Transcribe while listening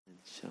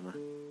נשמה,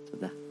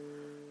 תודה.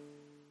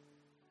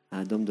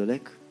 האדום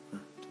דולק?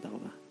 תודה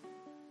רבה.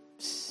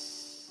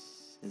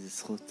 איזה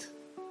זכות.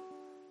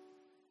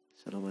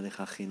 שלום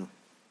עליך אחינו.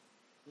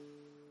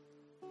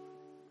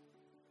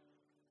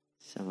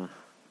 נשמה.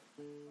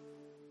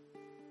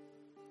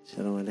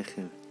 שלום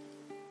עליכם.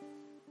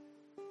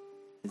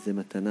 איזה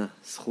מתנה,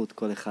 זכות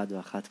כל אחד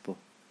ואחת פה.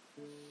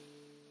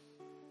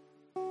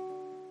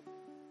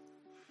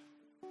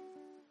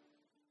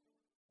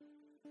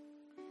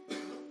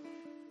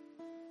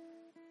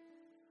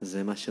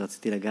 זה מה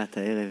שרציתי לגעת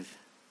הערב.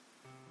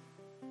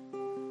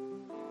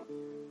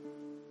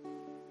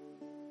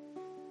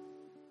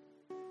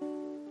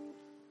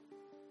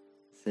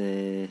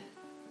 זה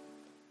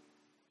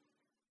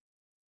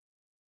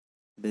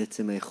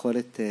בעצם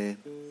היכולת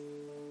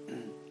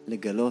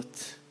לגלות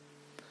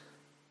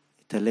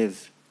את הלב,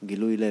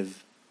 גילוי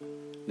לב.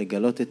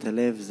 לגלות את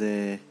הלב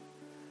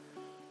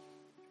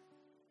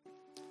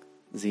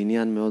זה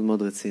עניין מאוד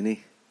מאוד רציני.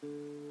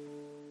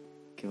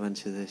 כיוון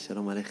שזה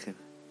שלום עליכם.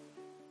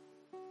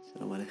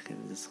 שלום עליכם,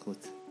 זה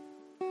זכות.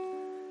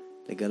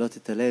 לגלות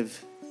את הלב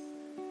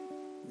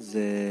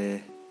זה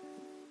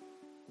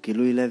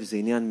גילוי לב, זה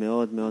עניין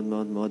מאוד מאוד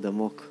מאוד מאוד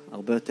עמוק,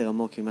 הרבה יותר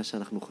עמוק ממה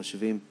שאנחנו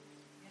חושבים.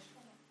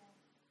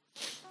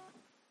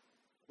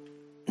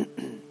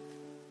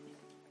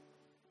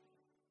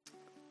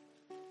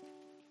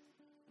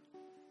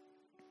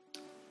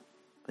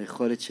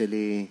 היכולת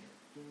שלי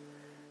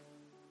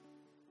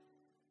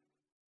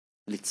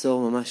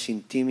ליצור ממש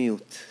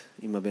אינטימיות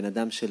עם הבן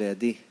אדם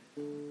שלידי,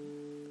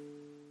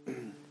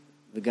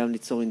 וגם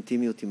ליצור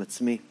אינטימיות עם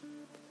עצמי,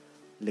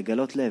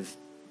 לגלות לב.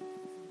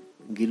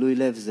 גילוי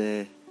לב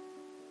זה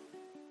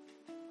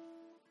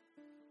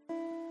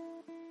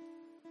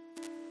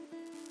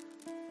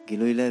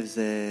גילוי לב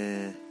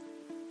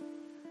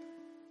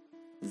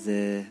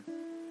זה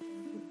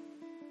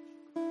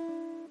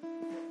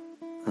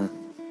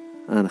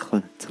נכון,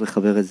 צריך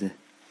לחבר את זה.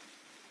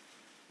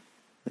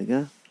 רגע.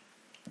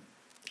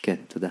 כן,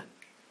 תודה.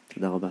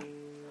 תודה רבה.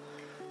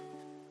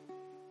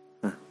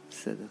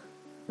 בסדר.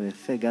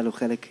 ויפה, גל הוא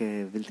חלק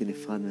בלתי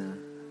נפרד מה...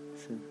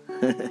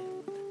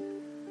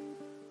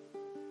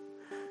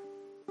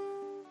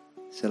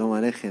 שלום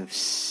עליכם.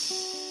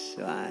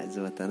 וואי,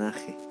 איזה מתנה,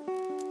 אחי.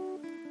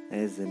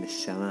 איזה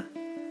נשמה.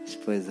 יש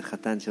פה איזה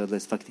חתן שעוד לא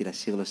הספקתי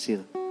לשיר לו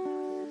שיר.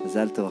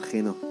 מזל טוב,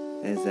 אחינו.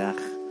 איזה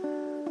אח.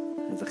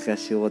 אז אחרי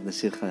השיעור עוד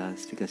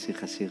נספיק לשיר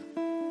לך שיר.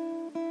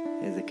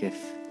 איזה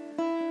כיף.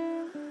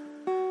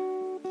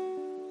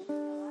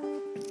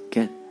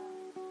 כן.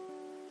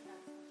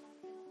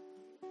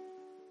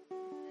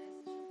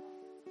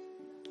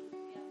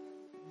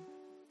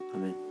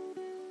 אמן.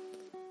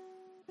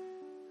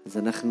 אז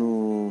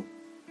אנחנו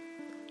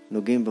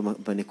נוגעים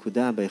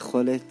בנקודה,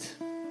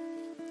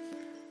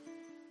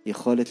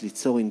 יכולת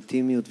ליצור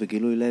אינטימיות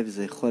וגילוי לב,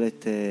 זה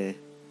יכולת,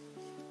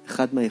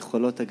 אחד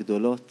מהיכולות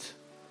הגדולות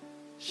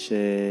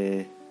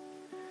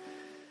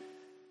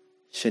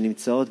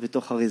שנמצאות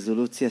בתוך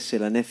הרזולוציה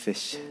של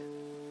הנפש.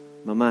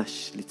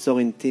 ממש, ליצור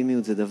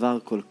אינטימיות זה דבר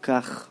כל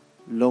כך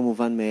לא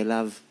מובן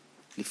מאליו.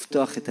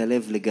 לפתוח את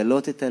הלב,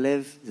 לגלות את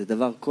הלב, זה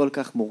דבר כל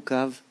כך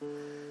מורכב,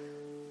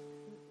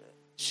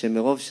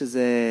 שמרוב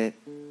שזה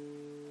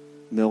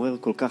מעורר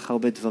כל כך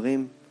הרבה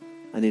דברים,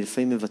 אני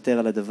לפעמים מוותר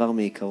על הדבר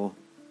מעיקרו.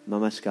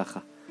 ממש ככה.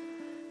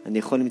 אני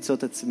יכול למצוא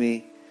את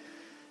עצמי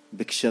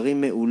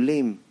בקשרים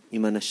מעולים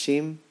עם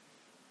אנשים,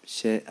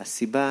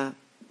 שהסיבה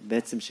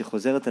בעצם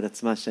שחוזרת על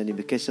עצמה שאני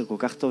בקשר כל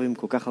כך טוב עם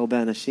כל כך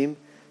הרבה אנשים,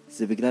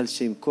 זה בגלל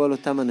שעם כל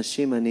אותם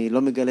אנשים אני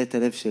לא מגלה את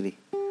הלב שלי.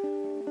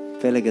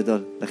 פלא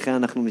גדול. לכן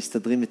אנחנו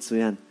מסתדרים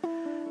מצוין.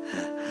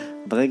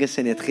 ברגע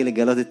שאני אתחיל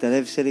לגלות את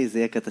הלב שלי, זה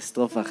יהיה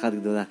קטסטרופה אחת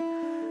גדולה.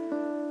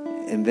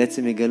 הם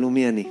בעצם יגלו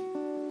מי אני,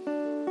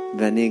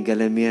 ואני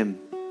אגלה מי הם.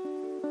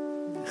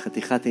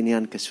 חתיכת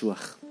עניין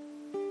קשוח.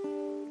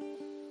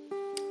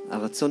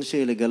 הרצון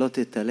שלי לגלות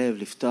את הלב,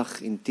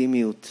 לפתוח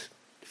אינטימיות,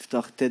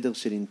 לפתוח תדר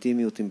של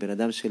אינטימיות עם בן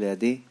אדם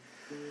שלידי,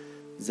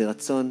 זה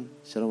רצון,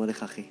 שלום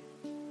עליך אחי,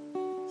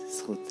 זה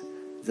זכות,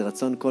 זה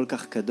רצון כל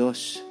כך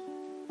קדוש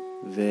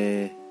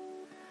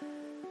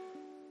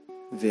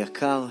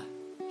ויקר,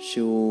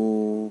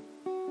 שהוא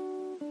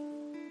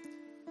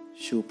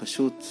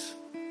פשוט,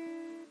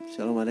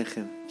 שלום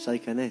עליכם, אפשר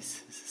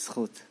להיכנס, איזה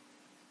זכות,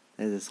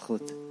 איזה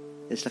זכות.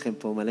 יש לכם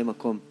פה מלא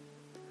מקום.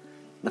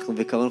 אנחנו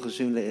בקרון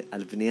חושבים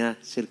על בנייה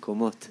של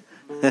קומות.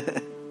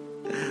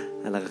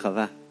 על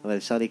הרחבה. אבל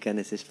אפשר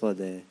להיכנס, יש פה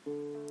עוד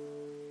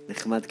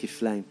נחמד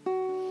כפליים.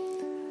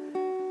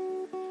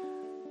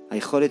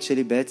 היכולת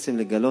שלי בעצם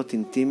לגלות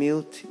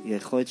אינטימיות, היא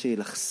היכולת שלי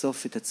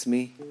לחשוף את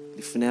עצמי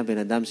לפני הבן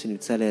אדם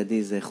שנמצא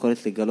לידי. זה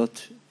יכולת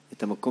לגלות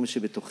את המקום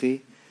שבתוכי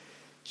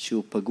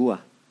שהוא פגוע.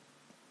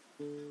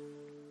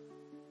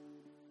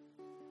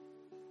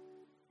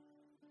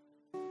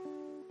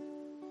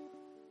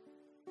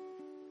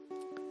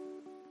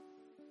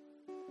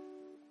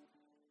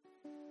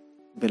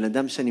 בן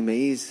אדם שאני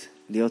מעיז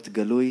להיות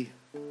גלוי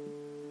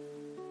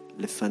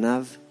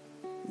לפניו,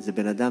 זה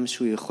בן אדם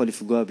שהוא יכול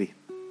לפגוע בי.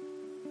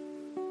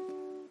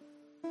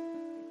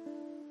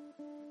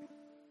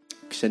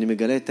 כשאני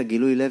מגלה את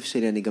הגילוי לב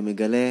שלי, אני גם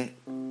מגלה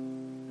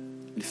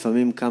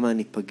לפעמים כמה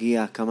אני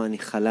פגיע, כמה אני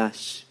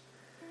חלש.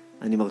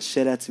 אני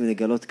מרשה לעצמי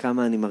לגלות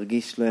כמה אני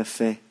מרגיש לא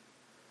יפה,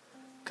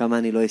 כמה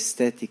אני לא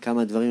אסתטי,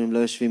 כמה דברים הם לא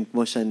יושבים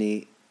כמו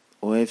שאני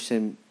אוהב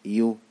שהם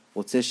יהיו,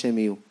 רוצה שהם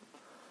יהיו.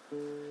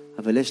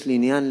 אבל יש לי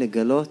עניין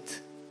לגלות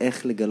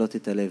איך לגלות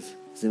את הלב.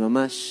 זה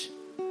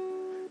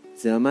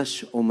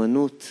ממש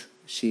אומנות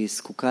שהיא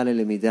זקוקה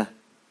ללמידה.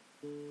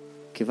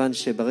 כיוון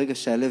שברגע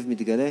שהלב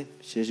מתגלה,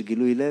 שיש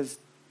גילוי לב,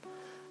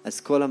 אז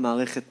כל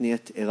המערכת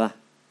נהיית ערה.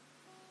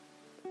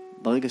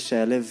 ברגע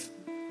שהלב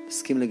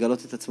מסכים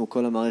לגלות את עצמו,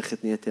 כל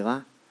המערכת נהיית ערה,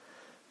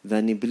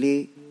 ואני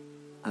בלי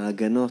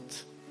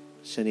ההגנות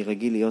שאני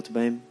רגיל להיות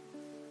בהן.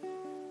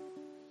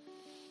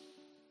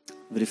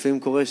 ולפעמים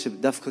קורה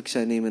שדווקא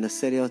כשאני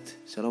מנסה להיות,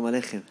 שלום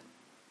עליכם,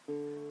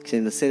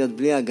 כשאני מנסה להיות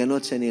בלי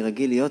ההגנות שאני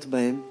רגיל להיות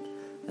בהן,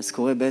 אז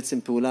קורה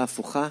בעצם פעולה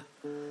הפוכה,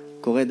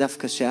 קורה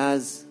דווקא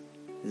שאז,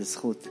 זה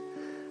זכות,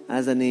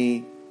 אז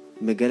אני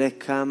מגלה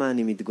כמה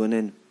אני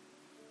מתגונן.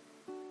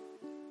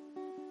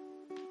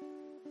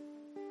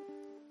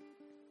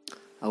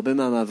 הרבה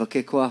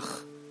מהמאבקי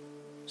כוח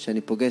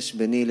שאני פוגש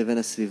ביני לבין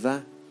הסביבה,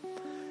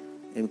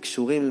 הם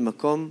קשורים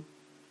למקום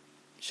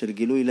של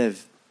גילוי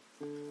לב.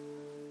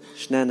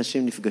 שני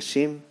אנשים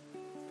נפגשים,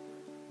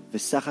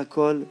 וסך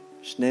הכל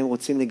שניהם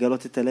רוצים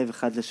לגלות את הלב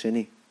אחד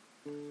לשני.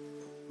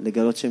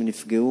 לגלות שהם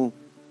נפגעו,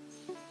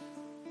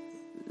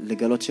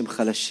 לגלות שהם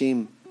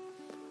חלשים,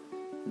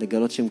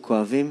 לגלות שהם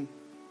כואבים,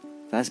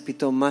 ואז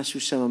פתאום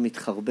משהו שם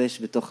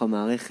מתחרבש בתוך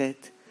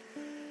המערכת,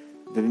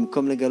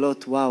 ובמקום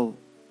לגלות, וואו,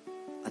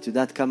 את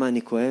יודעת כמה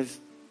אני כואב?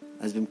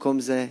 אז במקום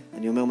זה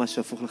אני אומר משהו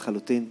הפוך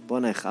לחלוטין,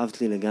 בוא'נה,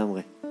 הכאבת לי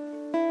לגמרי.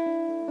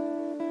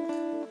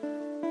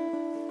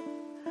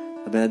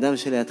 הבן אדם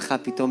שלידך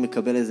פתאום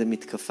מקבל איזו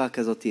מתקפה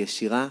כזאת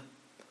ישירה,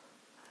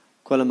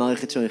 כל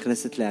המערכת שלו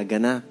נכנסת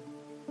להגנה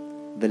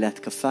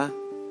ולהתקפה,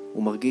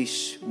 הוא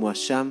מרגיש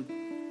מואשם.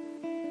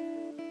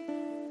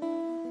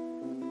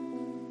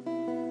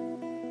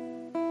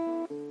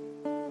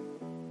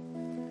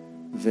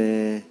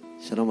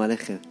 ושלום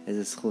עליכם,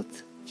 איזה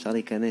זכות, אפשר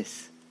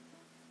להיכנס.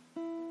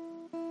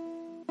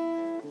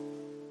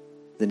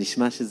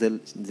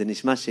 זה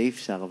נשמע שאי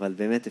אפשר, אבל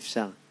באמת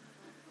אפשר.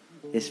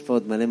 יש פה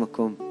עוד מלא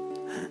מקום.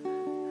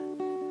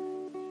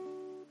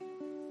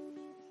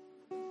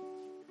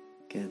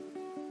 כן.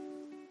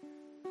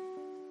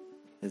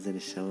 איזה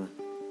נשמה.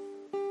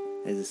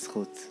 איזה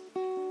זכות.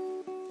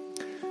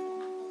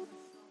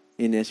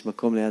 הנה יש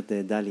מקום ליד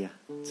דליה,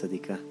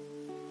 צדיקה.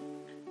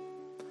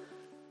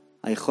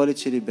 היכולת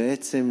שלי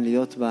בעצם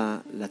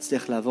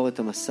להצליח לעבור את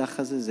המסך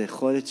הזה, זה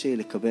יכולת שלי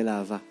לקבל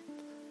אהבה.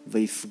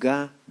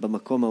 ויפגע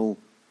במקום ההוא.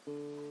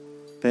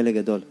 פלא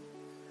גדול.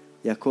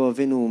 יעקב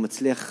אבינו הוא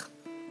מצליח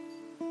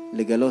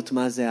לגלות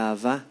מה זה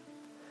אהבה,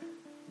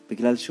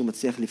 בגלל שהוא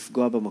מצליח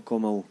לפגוע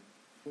במקום ההוא.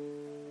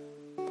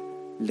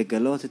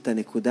 לגלות את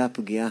הנקודה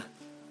הפגיעה.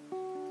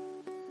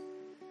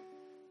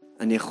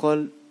 אני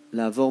יכול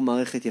לעבור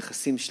מערכת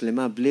יחסים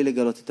שלמה בלי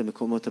לגלות את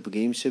המקומות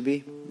הפגיעים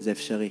שבי, זה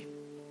אפשרי.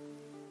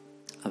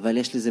 אבל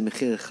יש לזה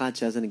מחיר אחד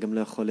שאז אני גם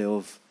לא יכול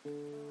לאהוב.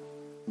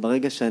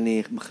 ברגע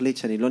שאני מחליט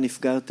שאני לא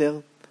נפגע יותר,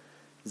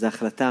 זו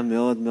החלטה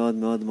מאוד מאוד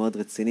מאוד מאוד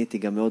רצינית,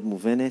 היא גם מאוד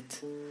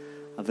מובנת,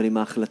 אבל עם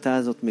ההחלטה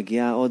הזאת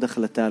מגיעה עוד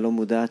החלטה לא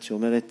מודעת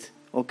שאומרת,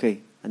 אוקיי,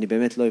 אני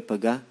באמת לא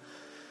אפגע,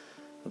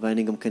 אבל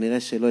אני גם כנראה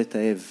שלא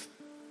אתאהב.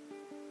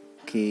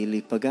 כי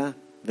להיפגע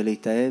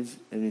ולהתאהב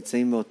הם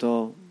נמצאים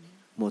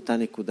מאותה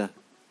נקודה.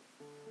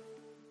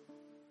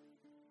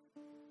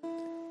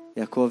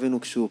 יעקב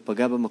אבינו כשהוא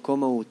פגע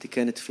במקום ההוא, הוא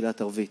תיקן את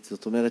תפילת ערבית.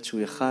 זאת אומרת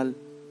שהוא יכל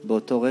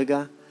באותו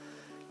רגע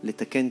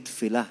לתקן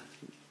תפילה.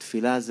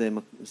 תפילה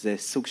זה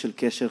סוג של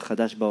קשר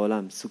חדש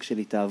בעולם, סוג של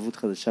התאהבות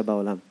חדשה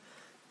בעולם.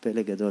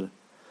 פלא גדול.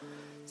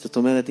 זאת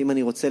אומרת, אם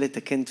אני רוצה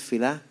לתקן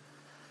תפילה,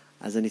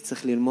 אז אני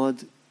צריך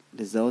ללמוד,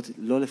 לזהות,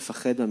 לא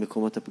לפחד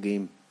מהמקומות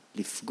הפגיעים,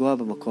 לפגוע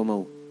במקום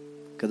ההוא.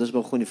 הקדוש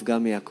ברוך הוא נפגע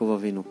מיעקב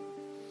אבינו.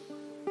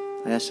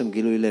 היה שם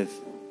גילוי לב.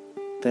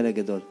 פלא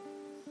גדול.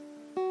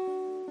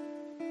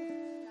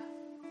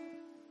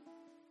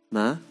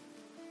 מה?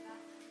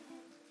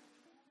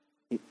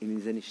 אם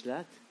זה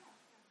נשלט?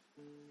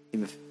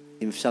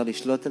 אם אפשר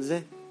לשלוט על זה?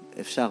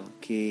 אפשר,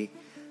 כי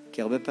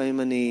הרבה פעמים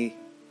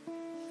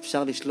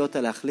אפשר לשלוט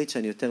על להחליט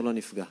שאני יותר לא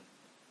נפגע,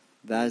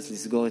 ואז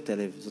לסגור את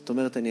הלב. זאת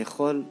אומרת, אני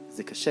יכול,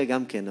 זה קשה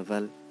גם כן,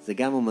 אבל זה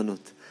גם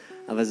אומנות,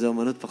 אבל זו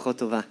אומנות פחות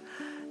טובה.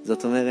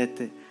 זאת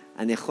אומרת,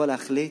 אני יכול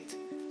להחליט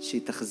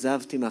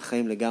שהתאכזבתי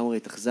מהחיים לגמרי,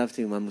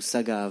 התאכזבתי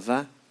מהמושג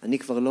האהבה, אני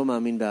כבר לא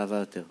מאמין באהבה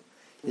יותר.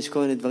 יש כל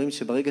מיני דברים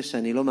שברגע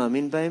שאני לא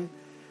מאמין בהם,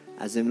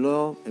 אז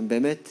הם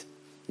באמת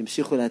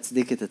ימשיכו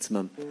להצדיק את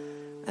עצמם.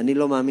 אני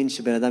לא מאמין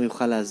שבן אדם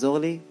יוכל לעזור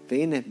לי,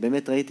 והנה,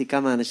 באמת ראיתי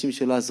כמה אנשים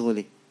שלא עזרו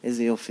לי.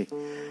 איזה יופי.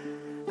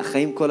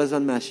 החיים כל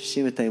הזמן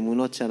מאששים את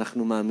האמונות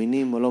שאנחנו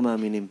מאמינים או לא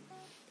מאמינים.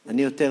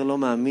 אני יותר לא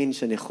מאמין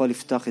שאני יכול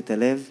לפתוח את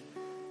הלב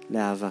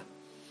לאהבה.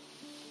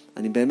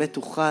 אני באמת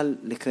אוכל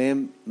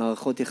לקיים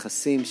מערכות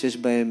יחסים שיש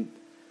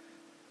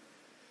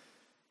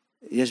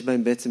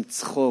בהם בעצם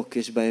צחוק,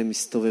 יש בהם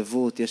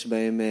הסתובבות, יש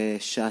בהם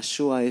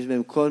שעשוע, יש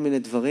בהם כל מיני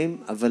דברים,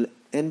 אבל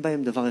אין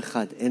בהם דבר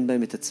אחד, אין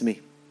בהם את עצמי.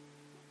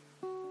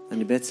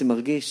 אני בעצם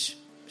מרגיש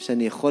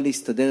שאני יכול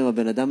להסתדר עם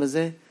הבן אדם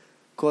הזה,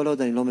 כל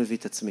עוד אני לא מביא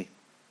את עצמי.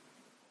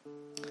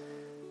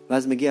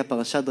 ואז מגיע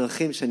פרשת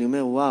דרכים שאני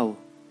אומר, וואו,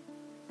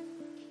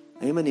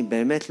 האם אני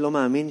באמת לא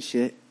מאמין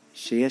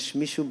שיש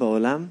מישהו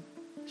בעולם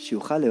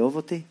שיוכל לאהוב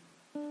אותי?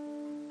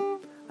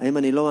 האם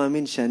אני לא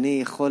מאמין שאני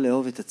יכול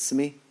לאהוב את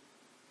עצמי?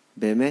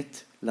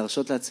 באמת,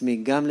 להרשות לעצמי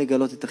גם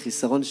לגלות את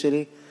החיסרון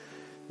שלי,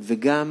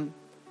 וגם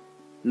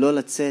לא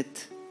לצאת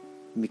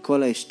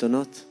מכל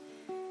ההשתונות.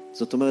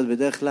 זאת אומרת,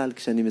 בדרך כלל,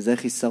 כשאני מזהה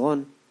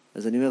חיסרון,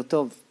 אז אני אומר,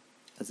 טוב,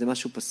 אז זה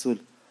משהו פסול.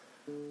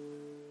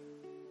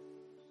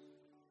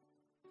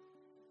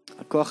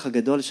 הכוח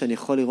הגדול שאני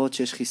יכול לראות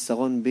שיש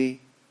חיסרון בי,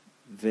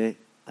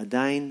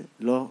 ועדיין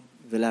לא,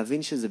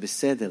 ולהבין שזה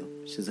בסדר,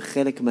 שזה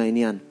חלק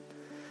מהעניין.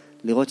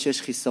 לראות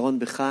שיש חיסרון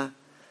בך,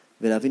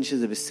 ולהבין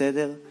שזה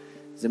בסדר,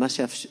 זה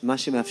מה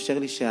שמאפשר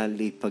לי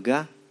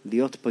להיפגע,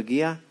 להיות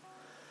פגיע,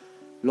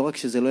 לא רק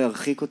שזה לא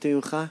ירחיק אותי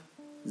ממך,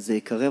 זה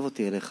יקרב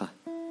אותי אליך.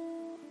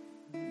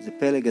 זה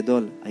פלא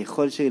גדול.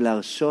 היכולת שלי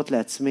להרשות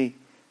לעצמי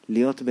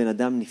להיות בן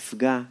אדם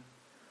נפגע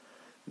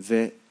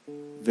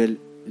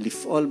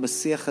ולפעול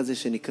בשיח הזה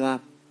שנקרא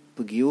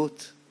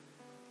פגיעות,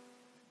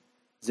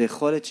 זה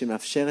יכולת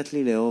שמאפשרת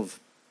לי לאהוב.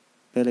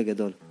 פלא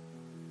גדול.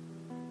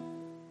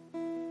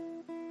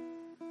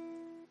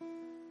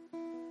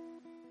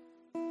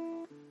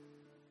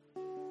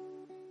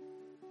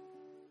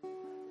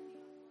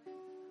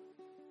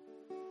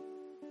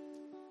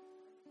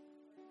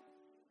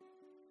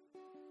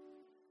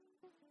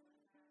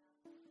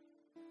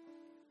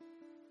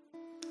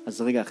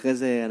 אז רגע, אחרי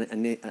זה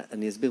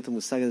אני אסביר את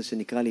המושג הזה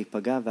שנקרא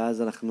להיפגע,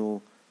 ואז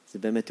זה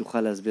באמת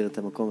יוכל להסביר את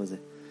המקום הזה.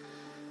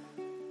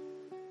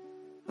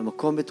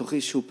 המקום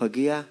בתוכי שהוא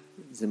פגיע,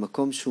 זה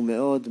מקום שהוא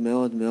מאוד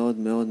מאוד מאוד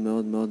מאוד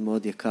מאוד מאוד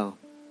מאוד יקר.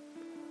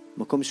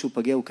 מקום שהוא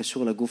פגיע הוא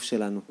קשור לגוף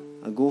שלנו.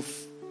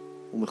 הגוף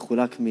הוא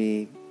מחולק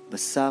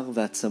מבשר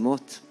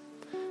ועצמות.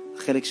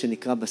 החלק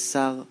שנקרא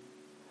בשר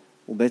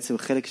הוא בעצם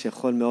חלק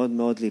שיכול מאוד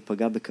מאוד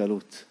להיפגע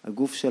בקלות.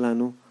 הגוף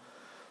שלנו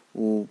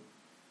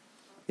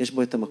יש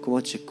בו את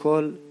המקומות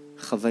שכל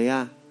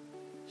חוויה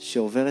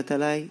שעוברת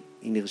עליי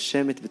היא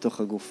נרשמת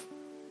בתוך הגוף.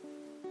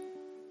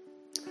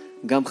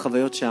 גם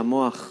חוויות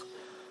שהמוח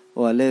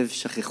או הלב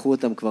שכחו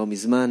אותם כבר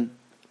מזמן,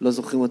 לא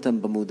זוכרים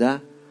אותם במודע,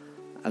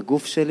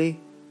 הגוף שלי,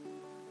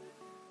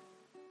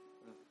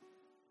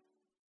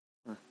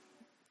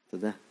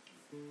 תודה.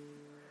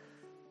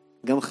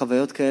 גם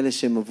חוויות כאלה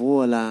שהם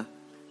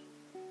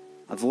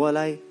עברו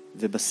עליי,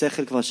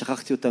 ובשכל כבר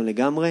שכחתי אותם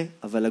לגמרי,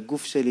 אבל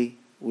הגוף שלי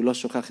הוא לא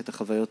שוכח את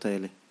החוויות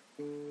האלה.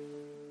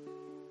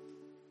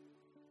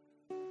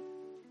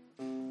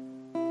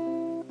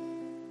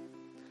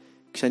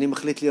 כשאני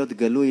מחליט להיות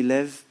גילוי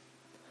לב,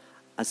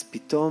 אז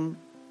פתאום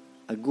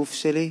הגוף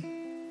שלי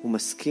הוא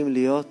מסכים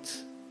להיות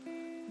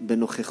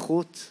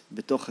בנוכחות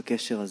בתוך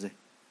הקשר הזה.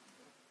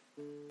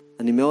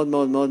 אני מאוד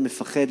מאוד מאוד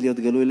מפחד להיות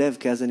גילוי לב,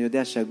 כי אז אני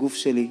יודע שהגוף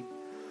שלי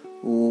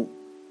הוא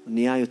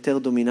נהיה יותר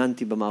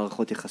דומיננטי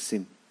במערכות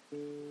יחסים.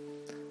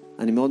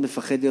 אני מאוד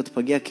מפחד להיות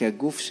פגיע, כי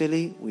הגוף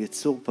שלי הוא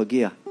יצור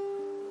פגיע.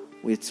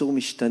 הוא יצור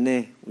משתנה,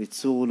 הוא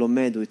יצור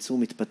לומד, הוא יצור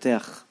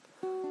מתפתח.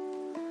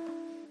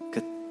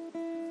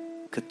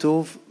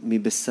 כתוב,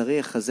 מבשרי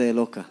אחזה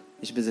אלוקה.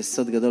 יש בזה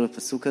סוד גדול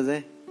בפסוק הזה.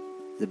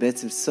 זה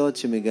בעצם סוד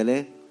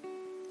שמגלה,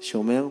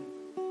 שאומר,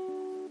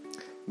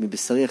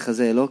 מבשרי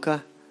אחזה אלוקה,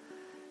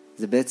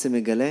 זה בעצם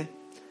מגלה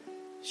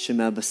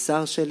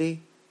שמהבשר שלי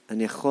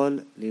אני יכול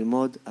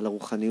ללמוד על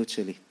הרוחניות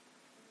שלי.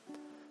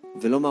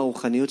 ולא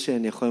מהרוחניות שלי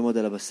אני יכול ללמוד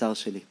על הבשר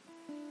שלי.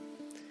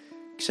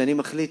 כשאני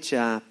מחליט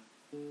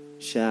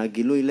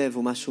שהגילוי לב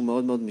הוא משהו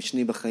מאוד מאוד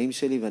משני בחיים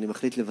שלי, ואני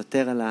מחליט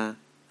לוותר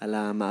על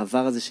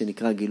המעבר הזה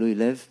שנקרא גילוי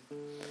לב,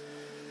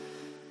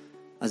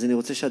 אז אני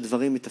רוצה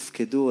שהדברים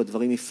יתפקדו,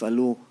 הדברים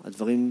יפעלו,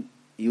 הדברים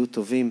יהיו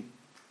טובים.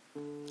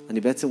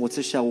 אני בעצם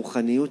רוצה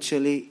שהרוחניות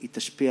שלי היא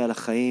תשפיע על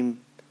החיים,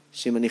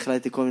 שאם אני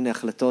החלטתי כל מיני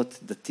החלטות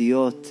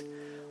דתיות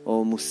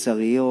או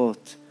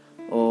מוסריות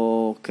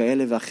או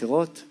כאלה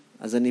ואחרות,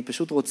 אז אני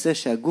פשוט רוצה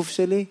שהגוף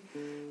שלי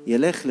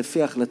ילך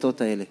לפי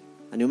ההחלטות האלה.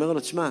 אני אומר לו,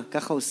 תשמע,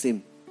 ככה עושים,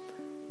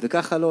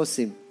 וככה לא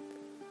עושים.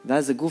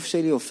 ואז הגוף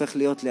שלי הופך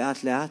להיות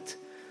לאט לאט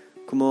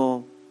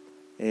כמו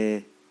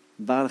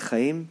בעל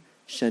חיים,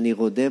 שאני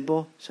רודה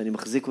בו, שאני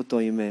מחזיק אותו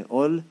עם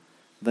עול,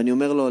 ואני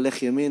אומר לו,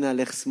 לך ימינה,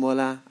 לך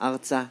שמאלה,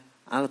 ארצה,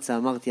 ארצה,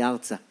 אמרתי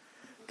ארצה.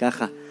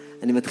 ככה.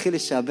 אני מתחיל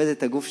לשעבד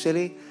את הגוף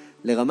שלי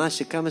לרמה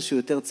שכמה שהוא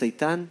יותר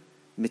צייתן,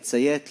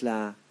 מציית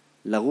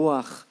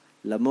לרוח,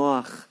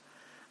 למוח,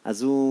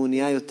 אז הוא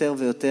נהיה יותר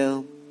ויותר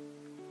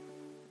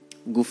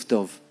גוף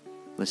טוב,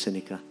 מה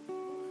שנקרא.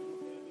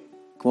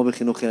 כמו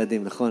בחינוך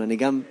ילדים, נכון? אני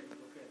גם,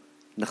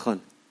 נכון,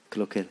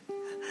 קלוקל.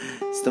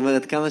 זאת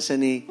אומרת, כמה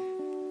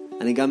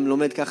אני גם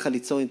לומד ככה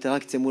ליצור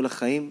אינטראקציה מול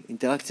החיים,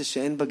 אינטראקציה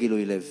שאין בה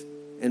גילוי לב,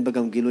 אין בה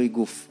גם גילוי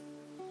גוף.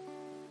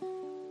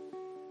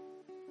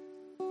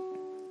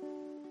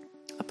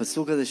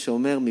 הפסוק הזה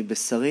שאומר,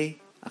 מבשרי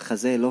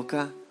אחזה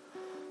אלוקה,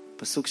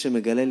 פסוק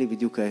שמגלה לי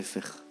בדיוק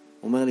ההפך.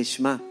 הוא אומר לי,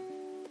 שמע,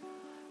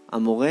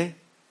 המורה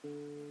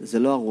זה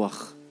לא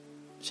הרוח,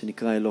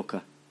 שנקרא אלוקה.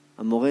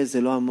 המורה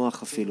זה לא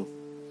המוח אפילו.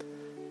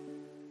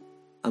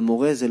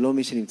 המורה זה לא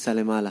מי שנמצא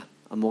למעלה.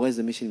 המורה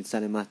זה מי שנמצא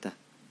למטה.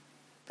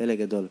 פלא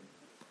גדול.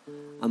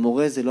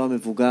 המורה זה לא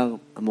המבוגר,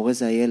 המורה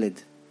זה הילד.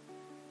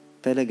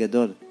 פלא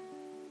גדול.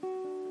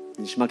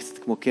 נשמע קצת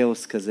כמו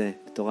כאוס כזה,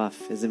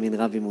 מטורף. איזה מין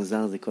רבי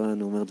מוזר זה, כל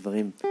לנו אומר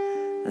דברים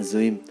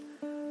הזויים.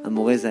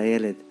 המורה זה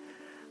הילד.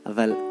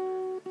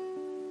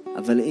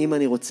 אבל אם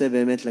אני רוצה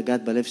באמת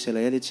לגעת בלב של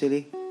הילד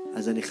שלי,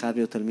 אז אני חייב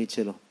להיות תלמיד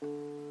שלו.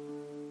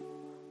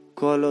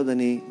 כל עוד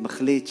אני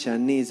מחליט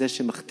שאני זה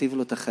שמכתיב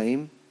לו את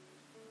החיים,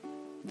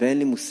 ואין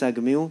לי מושג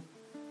מי הוא,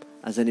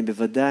 אז אני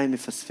בוודאי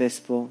מפספס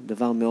פה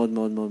דבר מאוד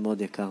מאוד מאוד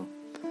מאוד יקר.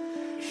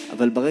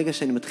 אבל ברגע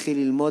שאני מתחיל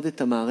ללמוד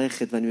את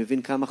המערכת, ואני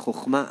מבין כמה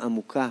חוכמה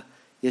עמוקה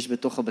יש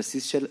בתוך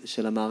הבסיס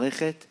של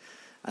המערכת,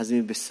 אז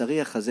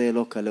מבשרי החזה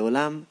אלוקה.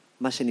 לעולם,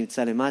 מה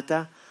שנמצא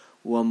למטה,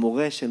 הוא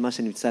המורה של מה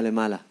שנמצא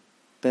למעלה.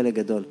 פלא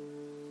גדול.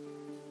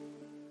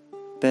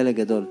 פלא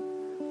גדול.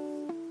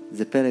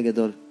 זה פלא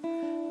גדול.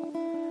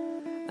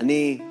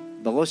 אני,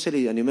 בראש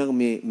שלי, אני אומר,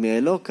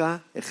 מאלוקה,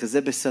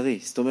 אחזה בשרי.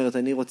 זאת אומרת,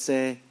 אני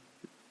רוצה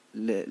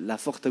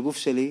להפוך את הגוף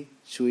שלי,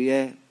 שהוא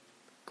יהיה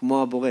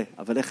כמו הבורא.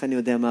 אבל איך אני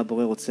יודע מה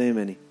הבורא רוצה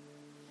ממני?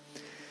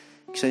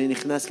 כשאני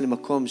נכנס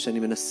למקום שאני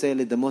מנסה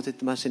לדמות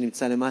את מה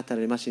שנמצא למטה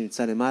למה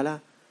שנמצא למעלה,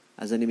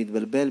 אז אני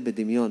מתבלבל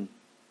בדמיון.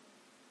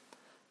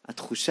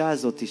 התחושה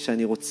הזאת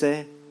שאני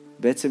רוצה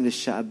בעצם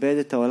לשעבד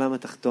את העולם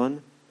התחתון,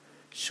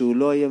 שהוא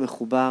לא יהיה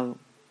מחובר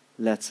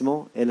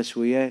לעצמו, אלא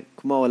שהוא יהיה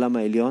כמו העולם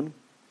העליון,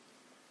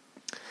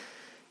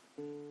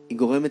 היא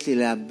גורמת לי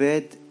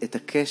לאבד את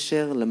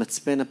הקשר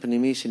למצפן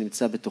הפנימי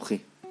שנמצא בתוכי.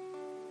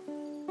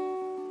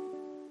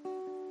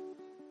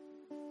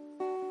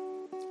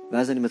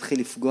 ואז אני מתחיל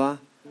לפגוע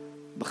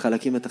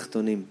בחלקים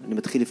התחתונים. אני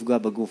מתחיל לפגוע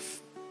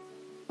בגוף.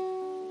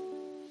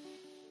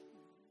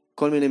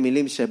 כל מיני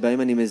מילים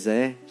שבהם אני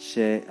מזהה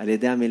שעל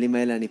ידי המילים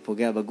האלה אני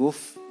פוגע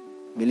בגוף.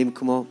 מילים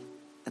כמו,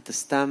 אתה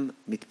סתם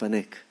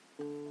מתפנק.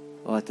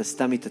 או אתה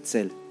סתם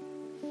מתעצל.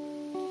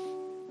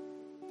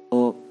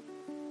 או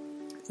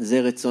זה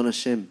רצון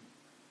השם.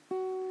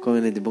 כל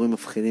מיני דיבורים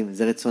מפחידים.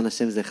 זה רצון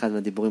השם, זה אחד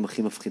מהדיבורים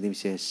הכי מפחידים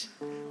שיש.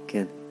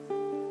 כן.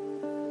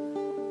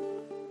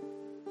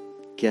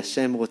 כי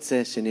השם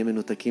רוצה שנהיה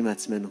מנותקים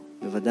מעצמנו.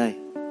 בוודאי.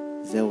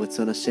 זהו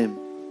רצון השם.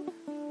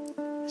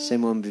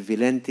 השם הוא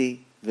אמביוולנטי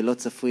ולא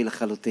צפוי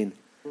לחלוטין.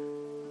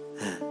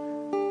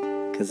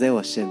 כזהו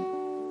השם.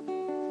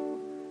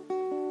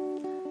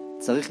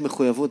 צריך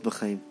מחויבות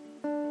בחיים.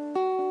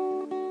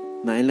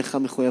 מה, אין לך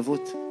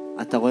מחויבות?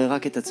 אתה רואה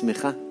רק את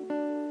עצמך?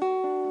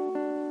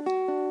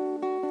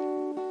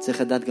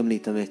 צריך לדעת גם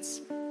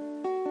להתאמץ.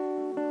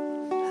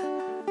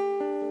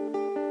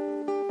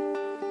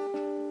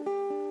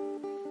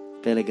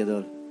 פלא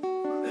גדול.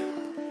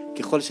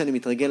 ככל שאני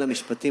מתרגל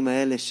למשפטים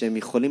האלה שהם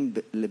יכולים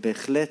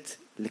בהחלט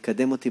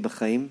לקדם אותי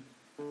בחיים,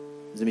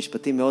 זה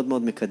משפטים מאוד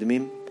מאוד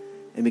מקדמים.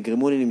 הם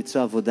יגרמו לי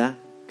למצוא עבודה,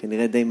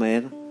 כנראה די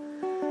מהר.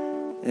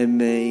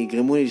 הם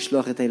יגרמו לי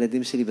לשלוח את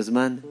הילדים שלי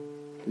בזמן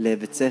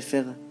לבית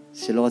ספר,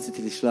 שלא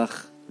רציתי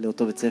לשלוח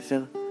לאותו בית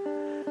ספר.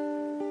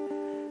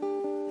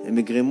 הם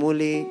יגרמו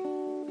לי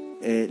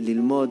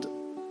ללמוד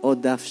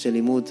עוד דף של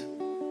לימוד.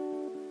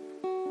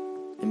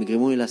 הם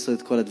יגרמו לי לעשות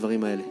את כל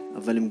הדברים האלה.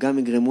 אבל הם גם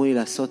יגרמו לי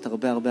לעשות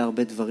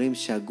הרבה דברים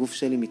שהגוף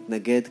שלי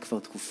מתנגד כבר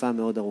תקופה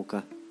מאוד ארוכה.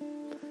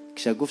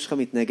 כשהגוף שלך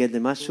מתנגד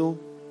למשהו,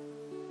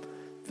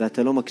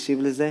 ואתה לא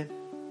מקשיב לזה,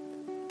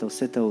 אתה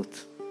עושה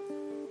טעות.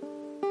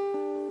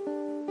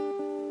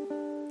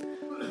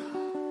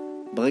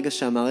 ברגע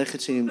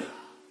שהמערכת שלי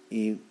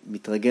היא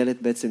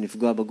מתרגלת בעצם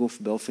לפגוע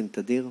בגוף באופן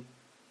תדיר,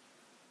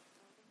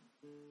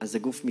 אז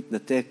הגוף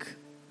מתנתק.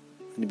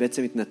 אני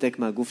בעצם מתנתק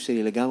מהגוף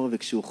שלי לגמרי,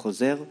 וכשהוא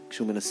חוזר,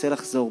 כשהוא מנסה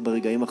לחזור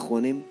ברגעים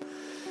האחרונים,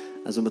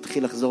 אז הוא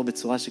מתחיל לחזור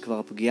בצורה שכבר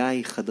הפגיעה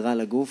היא חדרה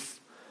לגוף,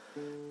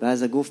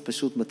 ואז הגוף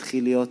פשוט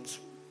מתחיל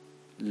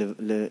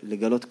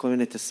לגלות כל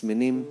מיני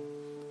תסמינים,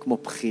 כמו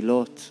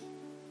בחילות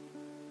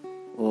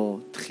או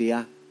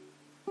דחייה.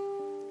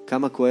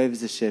 כמה כואב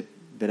זה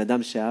שבן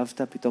אדם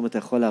שאהבת, פתאום אתה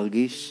יכול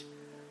להרגיש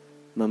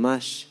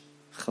ממש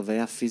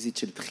חוויה פיזית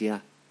של דחייה.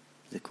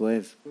 זה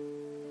כואב.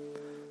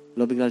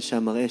 לא בגלל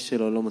שהמראה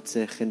שלו לא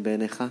מוצא חן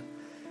בעיניך,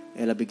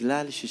 אלא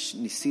בגלל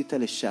שניסית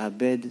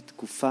לשעבד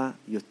תקופה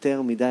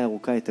יותר מדי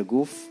ארוכה את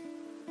הגוף,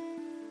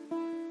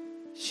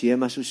 שיהיה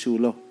משהו שהוא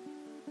לא.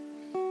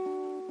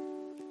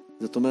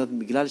 זאת אומרת,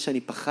 בגלל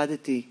שאני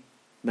פחדתי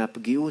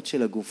מהפגיעות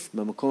של הגוף,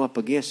 מהמקום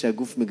הפגיע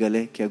שהגוף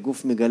מגלה, כי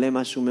הגוף מגלה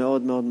משהו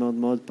מאוד מאוד מאוד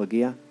מאוד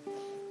פגיע,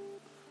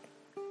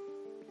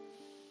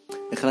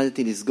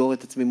 החלטתי לסגור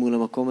את עצמי מול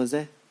המקום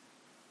הזה,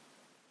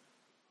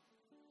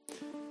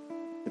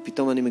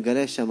 ופתאום אני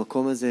מגלה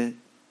שהמקום הזה,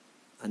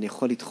 אני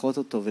יכול לדחות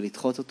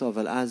אותו,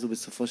 אבל אז הוא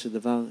בסופו של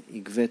דבר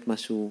יגווה את מה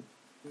שהוא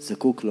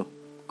זקוק לו,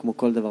 כמו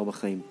כל דבר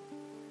בחיים.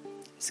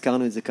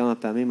 הזכרנו את זה כמה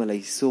פעמים על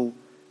האיסור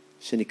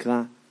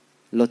שנקרא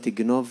לא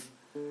תגנוב,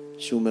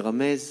 שהוא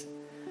מרמז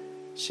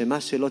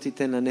שמה שלא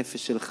תיתן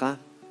לנפש שלך,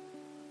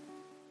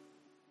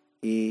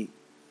 היא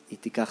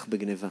תיקח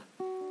בגניבה.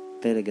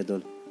 פלא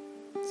גדול.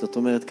 זאת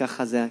אומרת,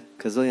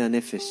 כזוהי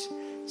הנפש,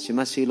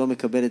 שמה שהיא לא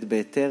מקבלת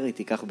בהיתר, היא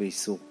תיקח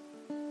באיסור.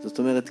 זאת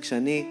אומרת,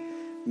 כשאני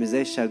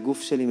מזהה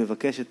שהגוף שלי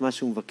מבקש את מה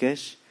שהוא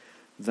מבקש,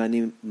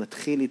 ואני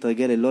מתחיל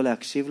להתרגל ללא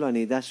להקשיב לו, אני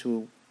יודע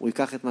שהוא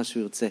ייקח את מה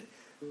שהוא ירצה.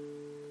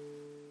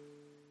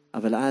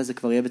 אבל אז זה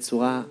כבר יהיה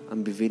בצורה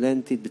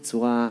אמביוולנטית,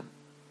 בצורה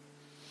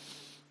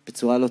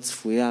לא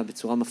צפויה,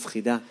 בצורה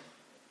מפחידה.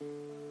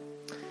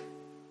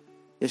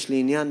 יש לי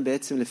עניין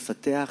בעצם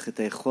לפתח את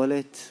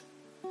היכולת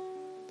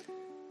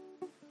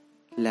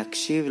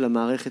להקשיב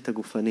למערכת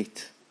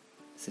הגופנית.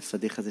 זה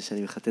פדיחה זה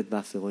שאני מחטט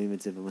באף ורואים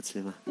את זה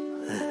במצלמה.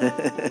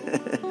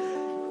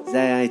 זה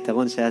היה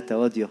היתרון שהיה את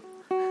האודיו.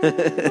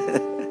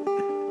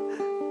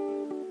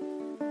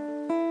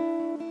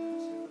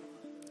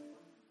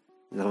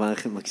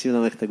 מקשיב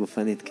למערכת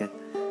הגופנית, כן.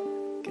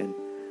 כן.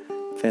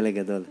 פלא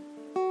גדול.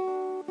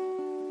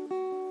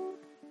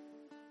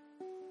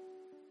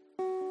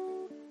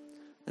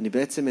 אני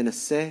בעצם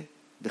מנסה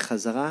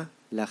בחזרה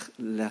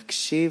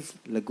להקשיב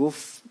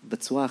לגוף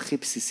בצורה הכי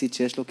בסיסית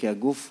שיש לו, כי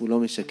הגוף הוא לא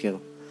משקר.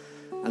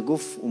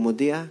 הגוף הוא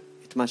מודיע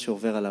את מה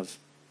שעובר עליו.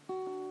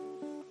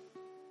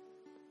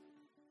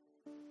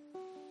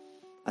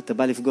 אתה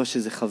בא לפגוש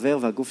איזה חבר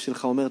והגוף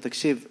שלך אומר,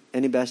 תקשיב,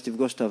 אין לי בעיה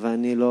שתפגוש אותו, אבל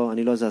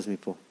אני לא זז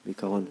מפה,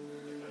 בעיקרון.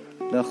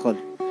 לא יכול.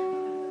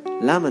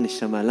 למה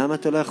נשמה? למה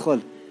אתה לא יכול?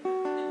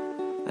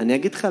 אני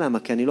אגיד לך למה,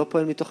 כי אני לא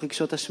פועל מתוך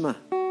רגשות אשמה.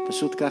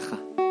 פשוט ככה.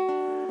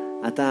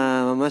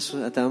 אתה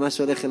ממש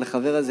הולך אל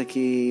החבר הזה,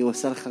 כי הוא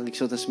עשה לך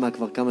רגשות אשמה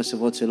כבר כמה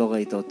שבועות שלא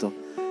ראית אותו.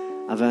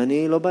 אבל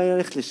אני לא בא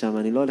ללכת לשם,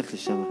 אני לא הולך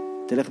לשם.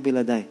 תלך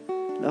בלעדיי.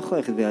 לא יכול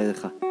ללכת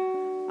בלעדיך.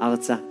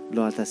 ארצה.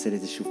 לא, אל תעשה לי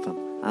את זה שוב פעם.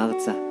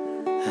 ארצה.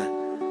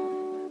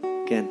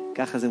 כן,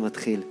 ככה זה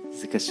מתחיל.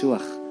 זה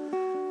קשוח.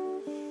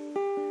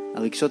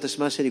 הרגשות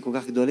אשמה שלי כל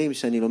כך גדולים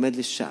שאני לומד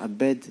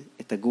לשעבד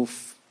את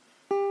הגוף.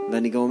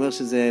 ואני גם אומר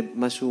שזה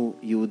משהו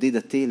יהודי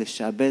דתי,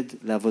 לשעבד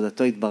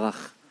לעבודתו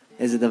יתברך.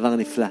 איזה דבר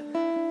נפלא.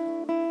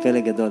 פלא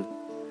גדול.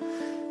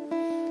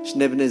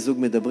 שני בני זוג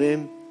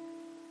מדברים.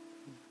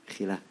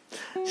 חילה.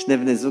 שני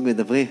בני זוג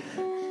מדברים.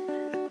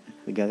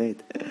 מגרד.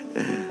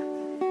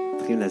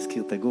 מתחילים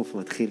להזכיר את הגוף,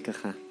 מתחיל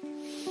ככה.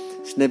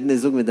 שני בני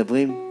זוג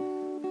מדברים.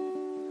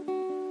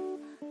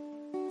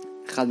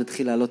 אחד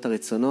מתחיל לעלות את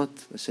הרצונות,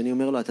 והשני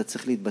אומר לו, אתה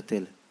צריך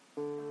להתבטל.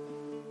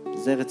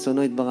 זה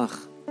רצונו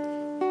יתברך.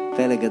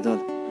 פלא גדול.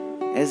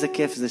 איזה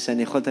כיף זה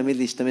שאני יכול תמיד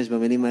להשתמש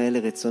במילים האלה,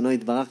 רצונו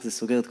יתברך, זה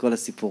סוגר את כל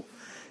הסיפור.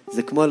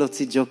 זה כמו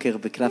להוציא ג'וקר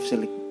בקלף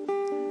שלי.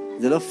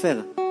 זה לא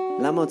פייר.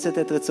 למה הוצאת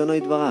את רצונו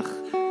יתברך?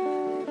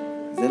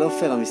 זה לא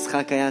פייר.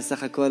 המשחק היה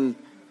סך הכל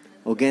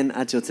הוגן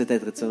עד שהוצאת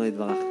את רצונו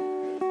יתברך.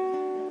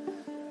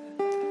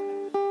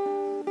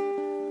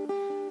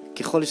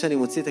 ככל שאני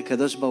מוציא את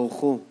הקדוש ברוך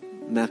הוא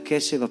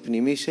מהקשב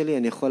הפנימי שלי,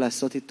 אני יכול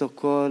לעשות איתו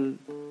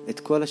את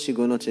כל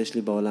השיגונות שיש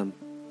לי בעולם.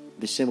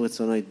 בשם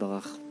רצונו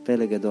יתברך.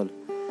 פלא גדול.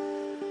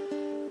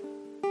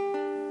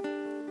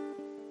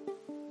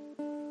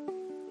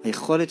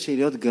 היכולת שלי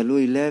להיות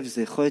גלוי לב,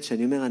 זה יכולת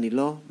שאני אומר, אני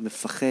לא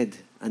מפחד.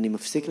 אני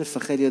מפסיק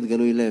לפחד להיות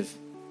גלוי לב.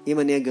 אם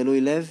אני אהיה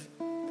גלוי לב,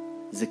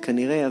 זה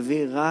כנראה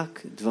יביא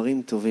רק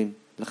דברים טובים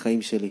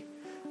לחיים שלי.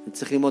 אני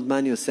צריך ללמוד מה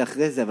אני עושה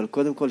אחרי זה, אבל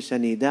קודם כל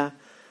שאני אדע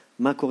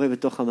מה קורה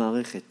בתוך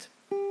המערכת.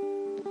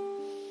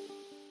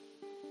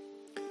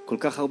 כל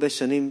כך הרבה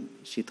שנים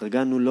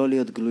שהתרגלנו לא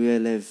להיות גלויי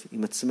לב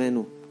עם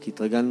עצמנו, כי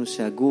התרגלנו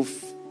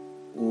שהגוף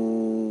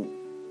הוא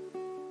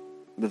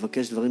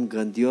מבקש דברים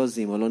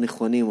גרנדיוזיים או לא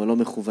נכונים או לא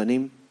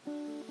מכוונים,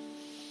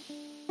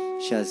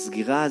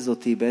 שהסגירה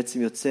הזאת היא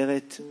בעצם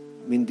יוצרת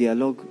מין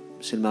דיאלוג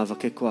של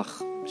מאבקי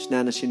כוח. שני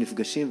אנשים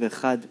נפגשים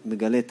ואחד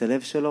מגלה את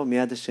הלב שלו,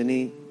 מיד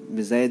השני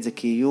מזהה את זה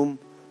כאיום, הוא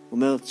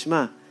אומר,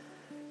 תשמע,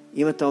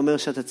 אם אתה אומר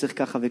שאתה צריך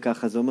ככה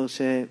וככה, זה אומר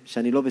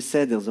שאני לא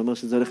בסדר, זה אומר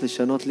שזה הולך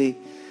לשנות לי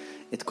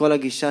את כל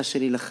הגישה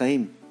שלי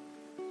לחיים.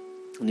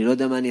 אני לא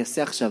יודע מה אני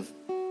אעשה עכשיו.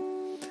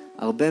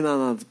 הרבה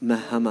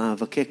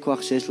מהמאבקי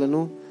כוח שיש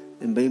לנו,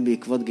 הם באים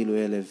בעקבות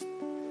גילוי לב.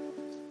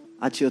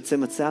 עד שיוצא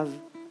מצב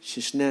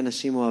ששני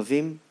אנשים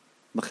אוהבים,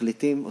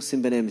 מחליטים,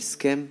 עושים ביניהם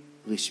הסכם,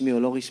 רשמי או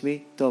לא רשמי,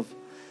 טוב,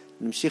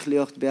 נמשיך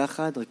להיות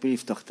ביחד, רק בלי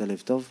לפתוח את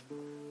הלב, טוב?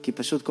 כי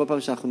פשוט כל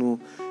פעם שאנחנו,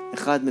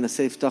 אחד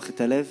מנסה לפתוח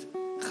את הלב,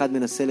 אחד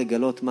מנסה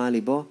לגלות מה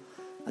ליבו,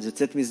 אז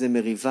יוצאת מזה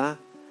מריבה,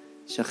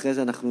 שאחרי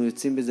זה אנחנו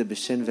יוצאים בזה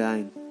בשן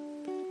ועין.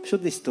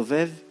 פשוט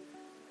נסתובב,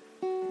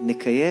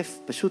 נקייף,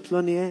 פשוט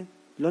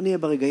לא נהיה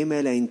ברגעים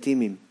האלה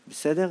האינטימיים,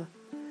 בסדר?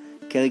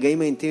 כי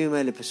הרגעים האינטימיים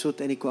האלה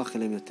פשוט אין לי כוח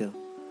אליהם יותר.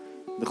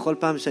 בכל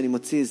פעם שאני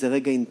מוציא איזה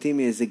רגע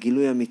אינטימי, איזה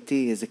גילוי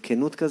אמיתי, איזה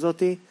כנות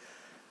כזאת,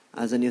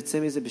 אז אני יוצא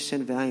מזה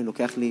בשן ועין,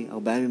 לוקח לי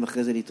 4 ימים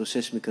אחרי זה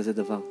להתאושש מכזה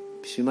דבר.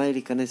 בשביל מה לי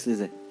להיכנס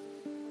לזה?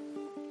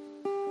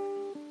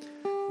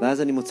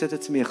 ואז אני מוצא את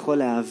עצמי יכול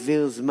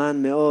להעביר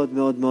זמן מאוד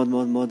מאוד מאוד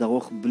מאוד מאוד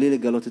ארוך בלי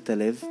לגלות את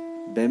הלב.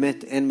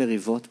 באמת אין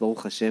מריבות,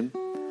 ברוך השם,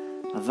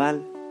 אבל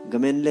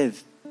גם אין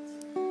לב.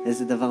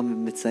 איזה דבר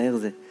מצער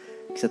זה.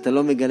 כשאתה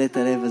לא מגלה את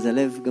הלב, אז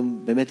הלב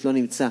גם באמת לא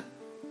נמצא.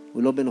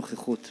 הוא לא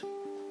בנוכחות.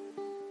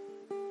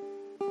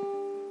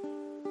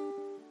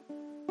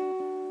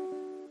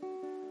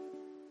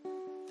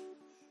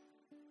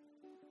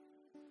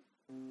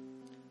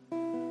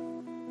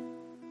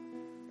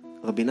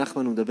 רבי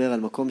נחמן הוא מדבר על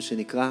מקום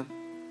שנקרא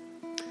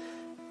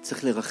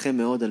צריך לרחם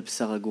מאוד על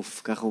בשר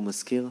הגוף, ככה הוא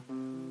מזכיר.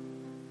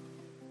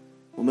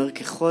 הוא אומר,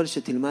 ככל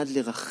שתלמד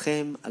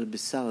לרחם על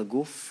בשר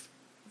הגוף,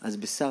 אז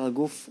בשר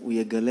הגוף הוא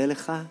יגלה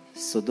לך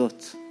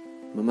סודות,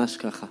 ממש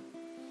ככה.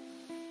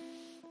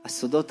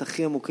 הסודות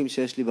הכי עמוקים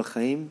שיש לי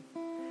בחיים,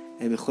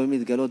 הם יכולים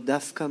להתגלות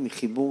דווקא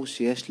מחיבור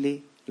שיש לי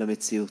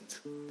למציאות.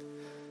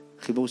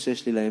 חיבור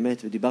שיש לי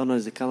לאמת, ודיברנו על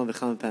זה כמה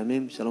וכמה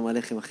פעמים, שלום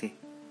עליכם אחי.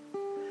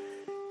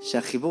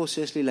 שהחיבור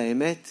שיש לי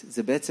לאמת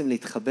זה בעצם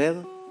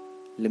להתחבר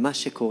למה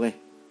שקורה.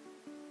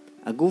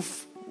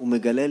 הגוף הוא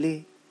מגלה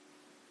לי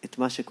את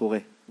מה שקורה.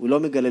 הוא לא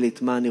מגלה לי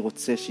את מה אני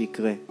רוצה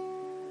שיקרה.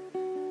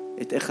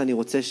 את איך אני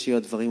רוצה שיהיו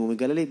הדברים. הוא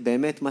מגלה לי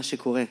באמת מה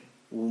שקורה.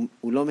 הוא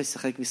לא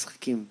משחק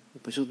משחקים. הוא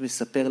פשוט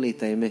מספר לי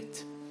את האמת.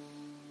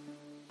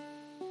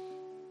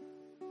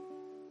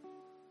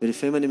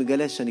 ולפעמים אני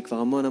מגלה שאני כבר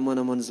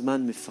המון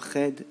זמן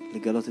מפחד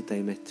לגלות את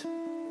האמת.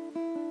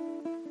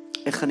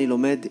 איך אני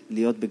לומד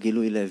להיות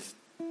בגילוי לב?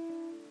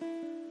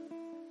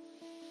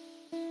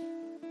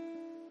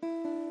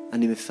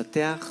 אני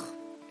מפתח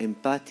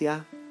אמפתיה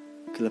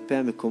כלפי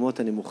המקומות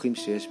הנמוכים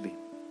שיש בי.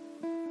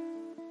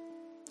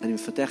 אני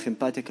מפתח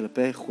אמפתיה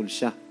כלפי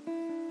חולשה,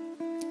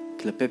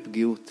 כלפי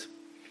פגיעות.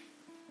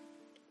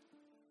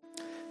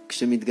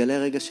 כשמתגלה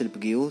רגע של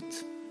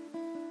פגיעות,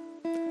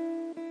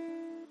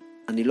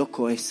 אני לא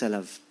כועס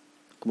עליו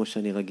כמו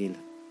שאני רגיל.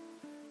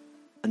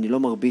 אני לא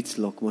מרביץ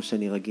לו כמו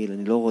שאני רגיל.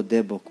 אני לא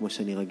רודה בו כמו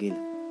שאני רגיל.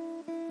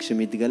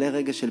 כשמתגלה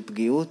רגע של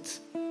פגיעות,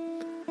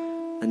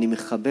 אני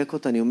מחבק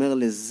אותו, אני אומר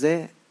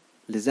לזה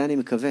אני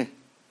מקווה,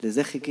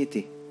 לזה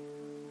חיכיתי.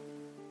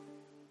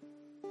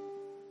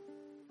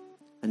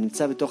 אני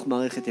נמצא בתוך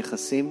מערכת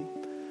יחסים,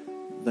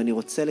 ואני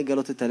רוצה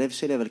לגלות את הלב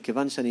שלי, אבל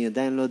כיוון שאני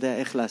עדיין לא יודע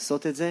איך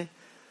לעשות את זה,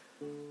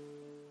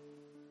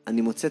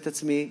 אני מוצא את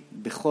עצמי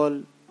בכל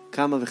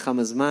כמה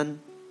וכמה זמן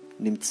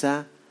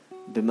נמצא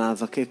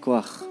במאבקי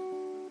כוח,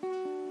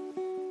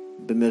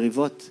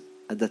 במריבות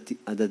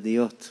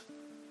הדדיות.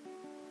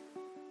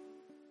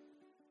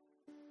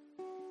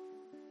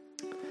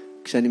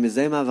 כשאני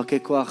מזהה מאבקי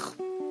כוח,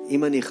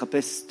 אם אני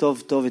אחפש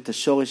טוב טוב את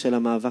השורש של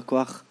המאבק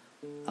כוח,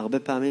 הרבה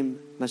פעמים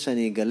מה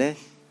שאני אגלה,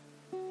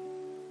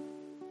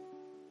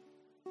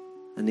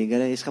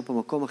 יש לך פה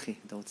מקום אחי,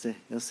 אתה רוצה?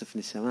 יוסף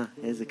נשמה,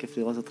 איזה כיף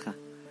לראות אותך.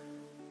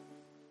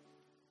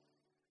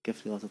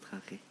 כיף לראות אותך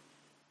אחי.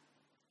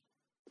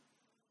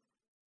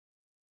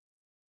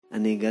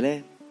 אני אגלה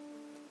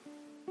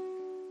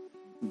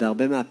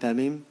בהרבה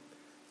מהפעמים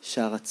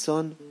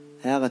שהרצון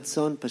היה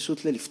רצון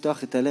פשוט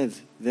לפתוח את הלב,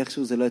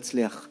 ואיכשהו זה לא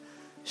הצליח.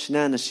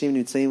 שני אנשים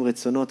נמצאים עם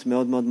רצונות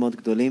מאוד מאוד מאוד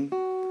גדולים.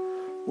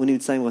 הוא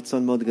נמצא עם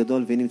רצון מאוד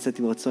גדול, והיא נמצאת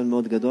עם רצון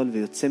מאוד גדול,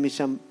 ויוצא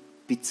משם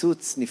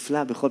פיצוץ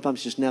נפלא בכל פעם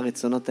ששני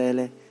הרצונות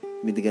האלה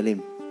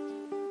מתגלים.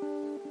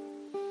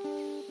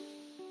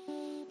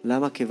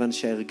 למה? כיוון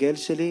שההרגל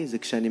שלי זה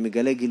כשאני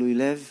מגלה גילוי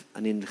לב,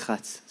 אני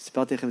נלחץ.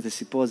 סיפרתי לכם את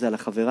הסיפור הזה על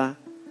החברה,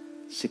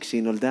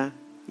 שכשהיא נולדה,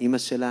 אמא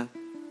שלה,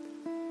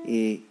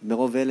 היא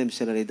מרוב הלם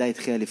של הלידה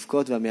התחילה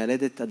לבכות,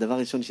 והמיילדת, הדבר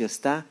הראשון שהיא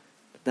עשתה,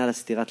 נתנה לה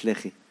סטירת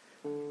לחי.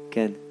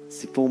 כן,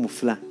 סיפור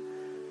מופלא.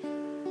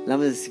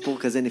 למה זה סיפור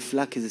כזה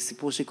נפלא? כי זה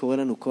סיפור שקורה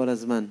לנו כל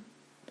הזמן.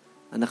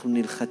 אנחנו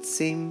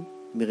נלחצים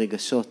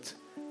מרגשות.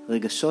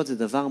 רגשות זה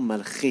דבר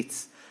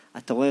מלחיץ.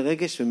 אתה רואה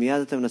רגש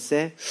ומיד אתה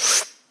מנסה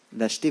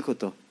להשתיק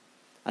אותו.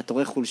 אתה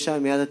רואה חולשה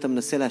ומיד אתה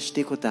מנסה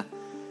להשתיק אותה.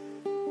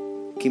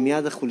 כי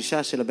מיד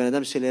החולשה של הבן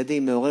אדם שלידי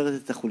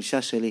מעוררת את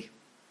החולשה שלי.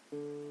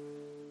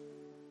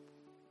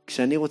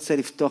 כשאני רוצה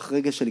לפתוח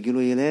רגע של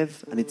גילוי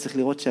לב, אני צריך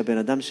לראות שהבן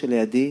אדם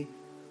שלידי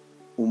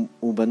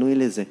הוא בנוי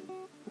לזה.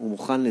 הוא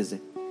מוכן לזה.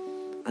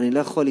 אני לא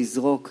יכול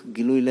לזרוק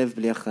גילוי לב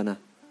בלי הכנה.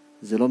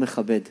 זה לא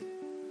מכבד.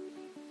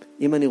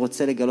 אם אני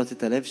רוצה לגלות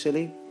את הלב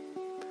שלי,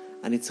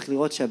 אני צריך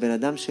לראות שהבן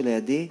אדם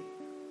שלידי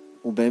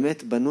הוא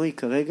באמת בנוי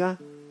כרגע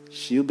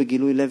שיהיו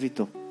בגילוי לב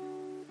איתו.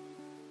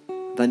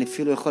 ואני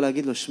אפילו יכול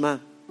להגיד לו, שמע,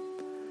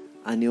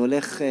 אני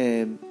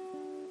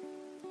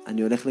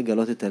הולך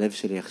לגלות את הלב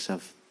שלי עכשיו.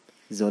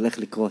 זה הולך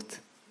לקרות.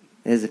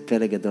 איזה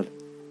פלא גדול.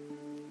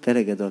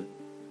 פלא גדול.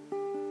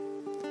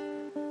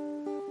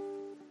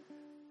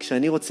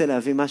 כשאני רוצה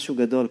להביא משהו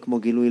גדול כמו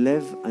גילוי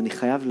לב, אני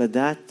חייב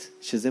לדעת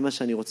שזה מה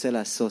שאני רוצה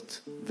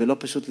לעשות, ולא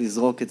פשוט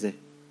לזרוק את זה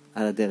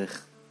על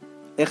הדרך.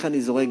 איך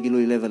אני זורק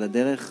גילוי לב על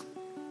הדרך?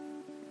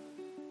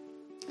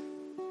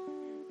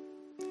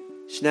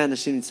 שני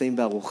אנשים נמצאים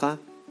בארוחה.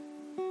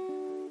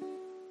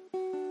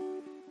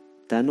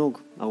 תענוג,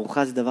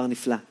 ארוחה זה דבר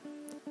נפלא.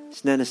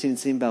 שני אנשים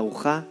נמצאים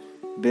בארוחה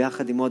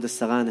ביחד עם עוד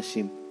 10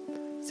 אנשים.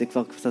 זה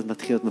כבר קצת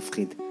מתחיל להיות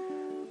מפחיד.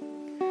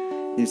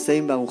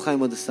 נמצאים בארוחה עם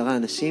עוד 10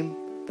 אנשים,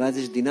 ואז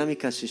יש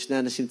דינמיקה ששני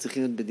אנשים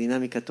צריכים להיות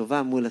בדינמיקה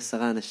טובה מול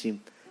 10 אנשים.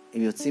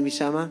 הם יוצאים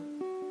משם,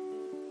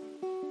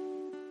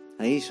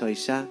 האיש או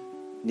האישה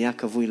נהיה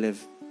כבוי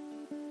לב.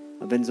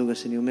 הבן זוג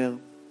השני אומר,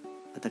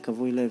 אתה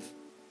כבוי לב.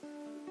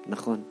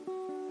 נכון.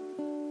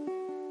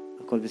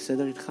 הכל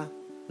בסדר איתך?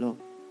 לא.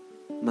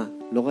 מה,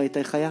 לא ראית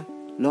איך היה?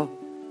 לא.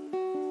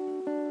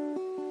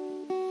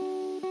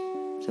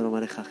 שלום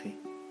עליך אחי.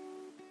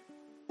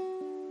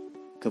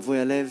 כבוי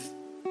הלב,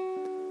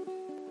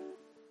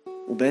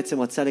 הוא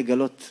בעצם רצה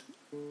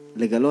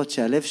לגלות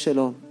שהלב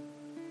שלו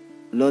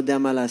לא יודע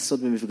מה לעשות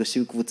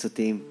במפגשים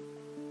קבוצתיים.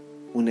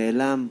 הוא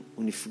נעלם,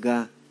 הוא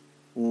נפגע,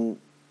 הוא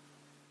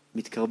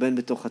מתקרבן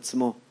בתוך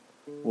עצמו,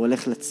 הוא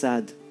הולך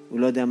לצד, הוא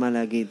לא יודע מה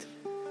להגיד.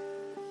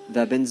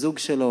 והבן זוג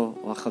שלו,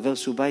 או החבר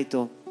שהוא בא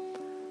איתו,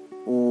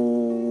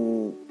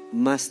 הוא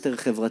מאסטר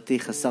חברתי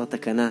חסר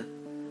תקנה.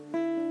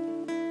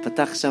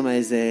 פתח שם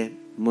איזה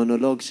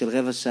מונולוג של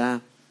 15 שעה,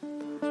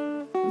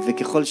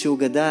 וככל שהוא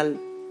גדל,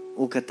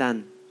 הוא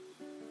קטן.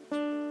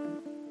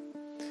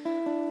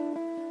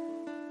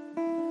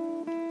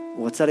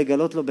 הוא רצה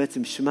לגלות לו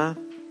בעצם שמה,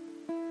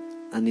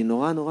 אני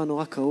נורא נורא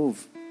נורא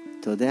כאוב,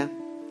 אתה יודע?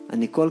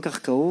 אני כל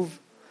כך כאוב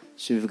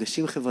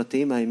שמפגשים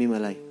חברתיים מאיימים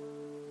עליי.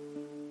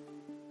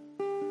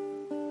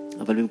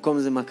 אבל במקום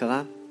זה מה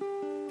קרה?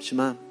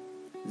 שמה,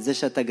 זה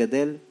שאתה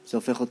גדל, זה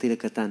הופך אותי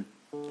לקטן.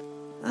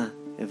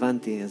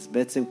 הבנתי, אז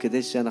בעצם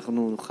כדי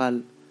שאנחנו נוכל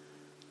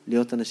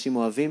להיות אנשים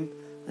אוהבים,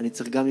 אני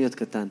צריך גם להיות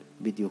קטן,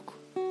 בדיוק.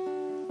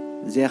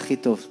 זה יהיה הכי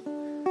טוב.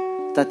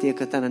 אתה תהיה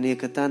קטן, אני אהיה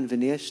קטן,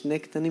 ונהיה שני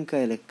קטנים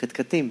כאלה,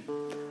 קטקטים,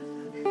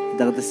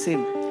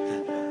 דרדסים.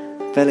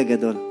 פלא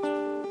גדול.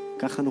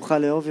 ככה נוכל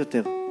לאהוב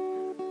יותר,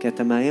 כי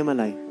אתה מאיים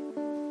עליי.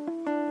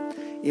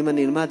 אם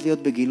אני אלמד להיות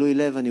בגילוי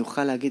לב, אני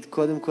אוכל להגיד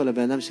קודם כל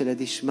לבן אדם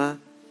שלידי, שמע,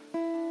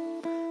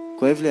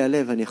 כואב לי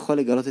הלב, אני יכול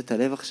לגלות את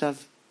הלב עכשיו?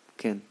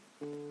 כן.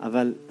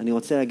 אבל אני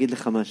רוצה להגיד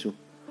לך משהו.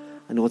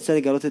 אני רוצה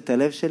לגלות את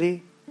הלב שלי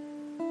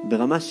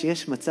ברמה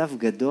שיש מצב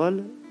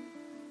גדול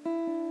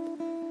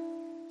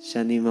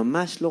שאני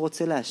ממש לא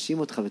רוצה להאשים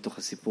אותך בתוך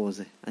הסיפור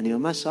הזה. אני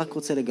ממש רק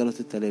רוצה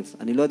לגלות את הלב.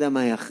 אני לא יודע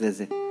מה יהיה אחרי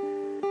זה.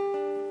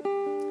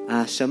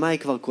 ההאשמה היא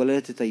כבר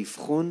כוללת את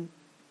האבחון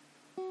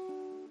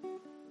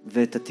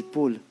ואת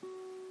הטיפול.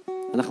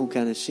 אנחנו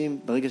כאנשים,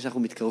 ברגע שאנחנו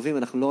מתקרבים,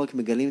 אנחנו לא רק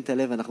מגלים את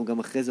הלב, אנחנו גם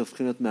אחרי זה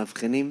הופכים להיות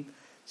מאבחנים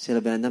של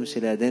הבן אדם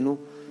שלידינו,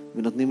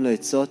 ונותנים לו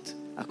עצות,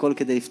 הכל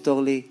כדי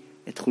לפתור לי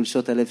את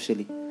חולשות הלב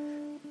שלי.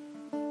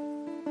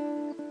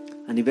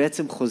 אני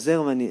בעצם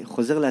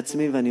חוזר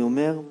לעצמי ואני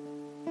אומר,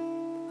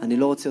 אני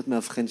לא רוצה להיות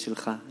מאבחן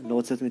שלך, אני לא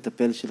רוצה להיות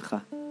מטפל שלך.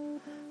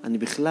 אני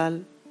בכלל,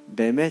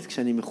 באמת,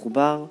 כשאני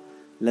מחובר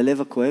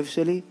ללב הכואב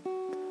שלי,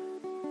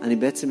 אני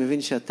בעצם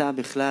מבין שאתה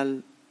בכלל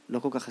לא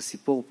כל כך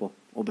הסיפור פה,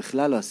 או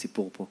בכלל לא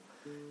הסיפור פה,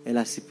 אלא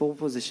הסיפור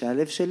פה זה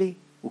שהלב שלי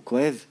הוא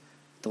כואב.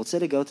 אתה רוצה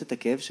לגלות את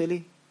הכאב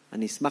שלי?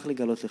 אני אשמח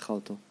לגלות לך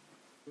אותו.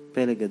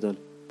 פלא גדול.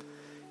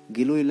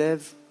 גילוי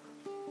לב,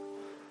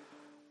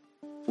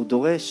 הוא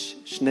דורש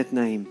שני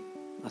תנאים.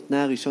 התנאי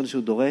הראשון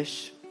שהוא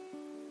דורש,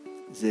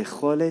 זה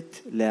יכולת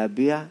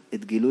להביע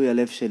את גילוי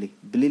הלב שלי,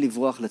 בלי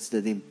לברוח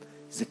לצדדים.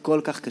 זה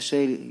כל כך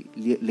קשה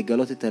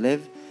לגלות את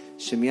הלב,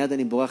 שמיד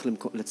אני בורח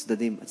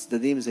לצדדים.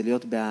 הצדדים זה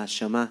להיות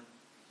בהאשמה,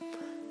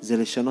 זה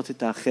לשנות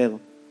את האחר,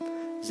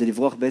 זה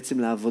לברוח בעצם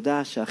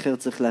לעבודה שהאחר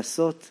צריך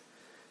לעשות,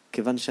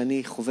 כיוון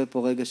שאני חווה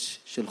פה רגע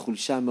של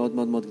חולשה מאוד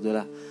מאוד מאוד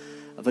גדולה.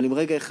 אבל אם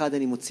רגע אחד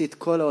אני מוציא את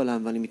כל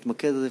העולם, ואני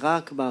מתמקד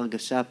רק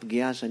בהרגשה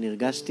הפגיעה שאני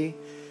הרגשתי,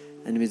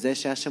 אני מזהה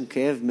שהיה שם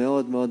כאב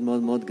מאוד מאוד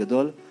מאוד מאוד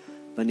גדול,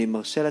 ואני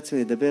מרשה לעצמי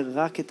לדבר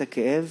רק את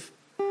הכאב,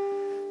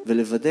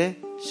 ולוודא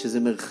שזה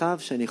מרחב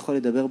שאני יכול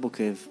לדבר בו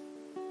כאב.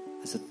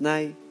 אז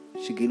התנאי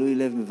שגילוי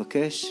לב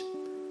מבקש,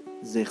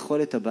 זה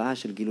יכולת הבאה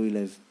של גילוי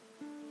לב.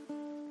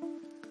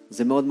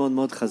 זה מאוד מאוד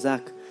מאוד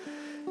חזק,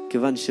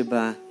 כיוון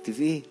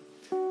שבטבעי,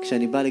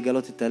 כשאני בא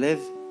לגלות את הלב,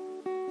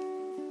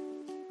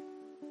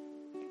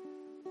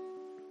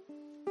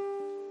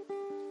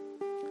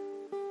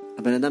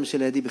 הבן אדם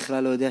שלידי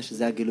בכלל לא יודע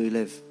שזה הגילוי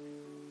לב.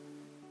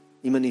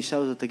 אם אני אשאל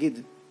אותו, תגיד,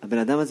 הבן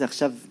אדם הזה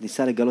עכשיו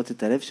ניסה לגלות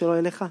את הלב שלו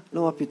אליך?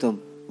 לא, מה פתאום?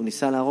 הוא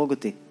ניסה להרוג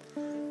אותי.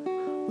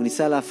 הוא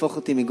ניסה להפוך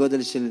אותי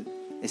מגודל של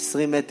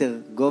 20 מטר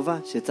גובה,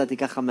 שיצאתי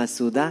ככה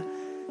מהסעודה,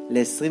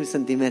 ל-20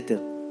 סנטימטר.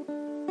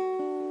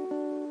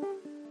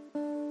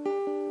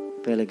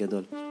 פלא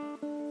גדול.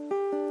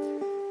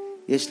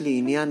 יש לי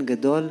עניין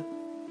גדול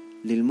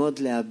ללמוד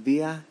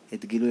להביע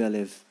את גילוי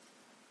הלב.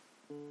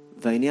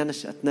 והעניין,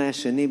 התנאי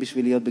השני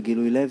בשביל להיות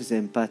בגילוי לב זה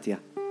אמפתיה.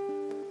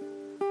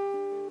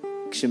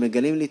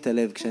 כשמגלים לי את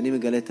הלב, כשאני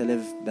מגלה את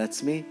הלב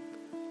בעצמי,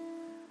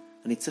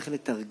 אני צריך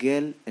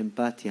לתרגל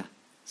אמפתיה.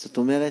 זאת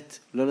אומרת,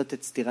 לא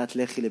לתת סתירת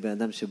לחי לבן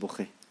אדם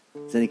שבוכה.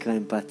 זה נקרא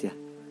אמפתיה.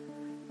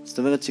 זאת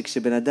אומרת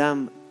שכשבן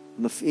אדם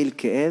מפעיל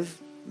כאב,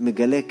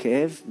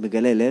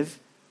 מגלה לב,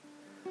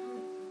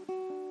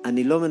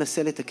 אני לא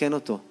מנסה לתקן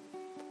אותו.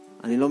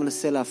 אני לא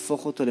מנסה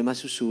להפוך אותו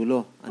למשהו שהוא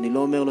לא. אני לא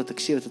אומר לו,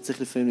 תקשיב, אתה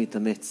צריך לפעמים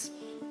להתאמץ.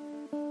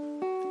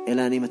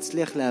 אלא אני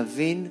מצליח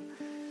להבין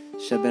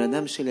שהבן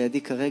אדם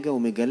שלידי כרגע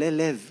הוא מגלה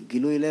לב.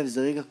 גילוי לב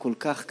זה רגע כל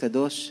כך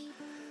קדוש.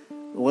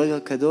 הוא רגע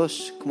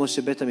קדוש כמו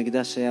שבית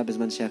המקדש היה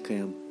בזמן שהיה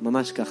קיים.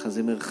 ממש ככה.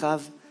 זה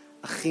מרחב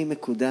הכי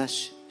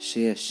מקודש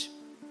שיש.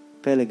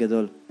 פלא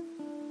גדול.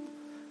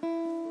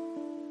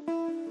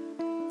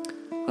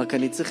 רק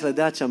אני צריך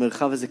לדעת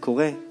שהמרחב הזה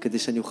קורה כדי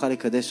שאני אוכל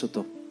לקדש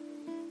אותו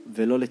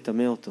ולא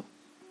לטמא אותו.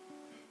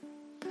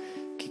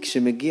 כי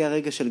כשמגיע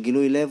הרגע של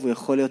גילוי לב הוא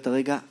יכול להיות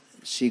הרגע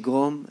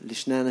שיגרום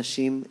לשני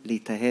אנשים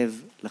להתאהב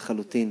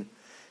לחלוטין.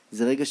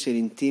 זה רגע של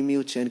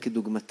אינטימיות שאין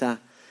כדוגמתה.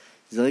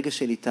 זה רגע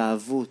של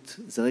התאהבות.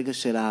 זה רגע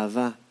של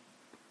אהבה.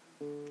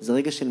 זה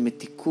רגע של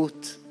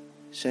מתיקות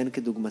שאין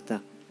כדוגמתה.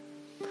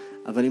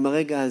 אבל אם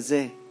הרגע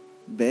הזה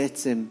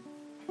בעצם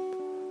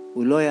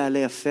הוא לא יעלה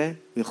יפה,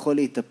 הוא יכול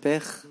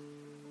להתהפך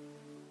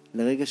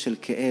לרגע של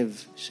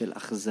כאב, של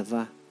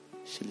אכזבה,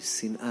 של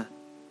שנאה,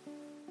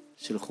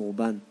 של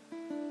חורבן.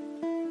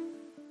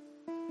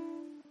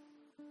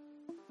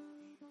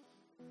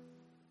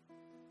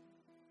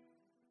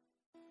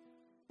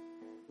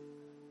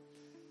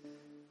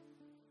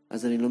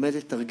 אז אני לומד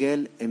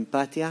לתרגל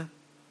אמפתיה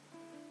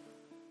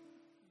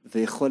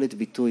ויכולת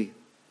ביטוי.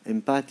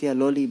 אמפתיה,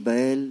 לא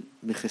להיבהל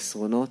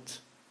מחסרונות,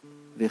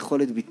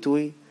 ויכולת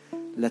ביטוי,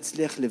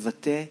 להצליח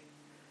לבטא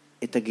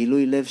את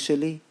הגילוי לב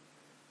שלי,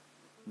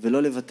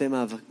 ולא לבטא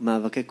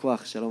מאבקי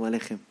כוח. שלום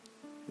עליכם,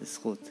 זה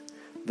זכות.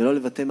 ולא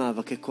לבטא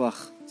מאבקי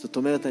כוח. זאת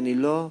אומרת, אני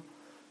לא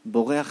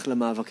בורח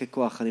למאבקי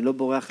כוח, אני לא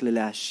בורח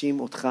ללהאשים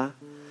אותך,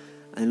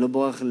 אני לא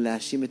בורח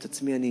ללהאשים את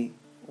עצמי, אני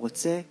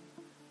רוצה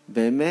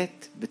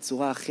באמת,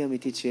 בצורה הכי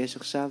אמיתית שיש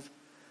עכשיו,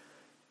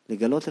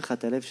 לגלות לך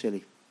את הלב שלי,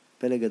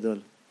 פלא גדול,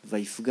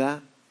 ויפגע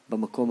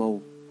במקום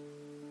ההוא.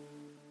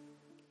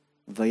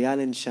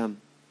 וילן שם.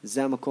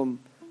 זה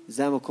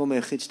המקום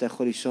היחיד שאתה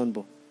יכול לישון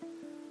בו.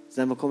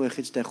 זה המקום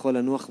היחיד שאתה יכול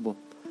לנוח בו.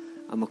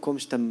 המקום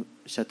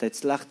שאתה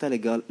הצלחת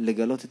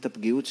לגלות את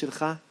הפגיעות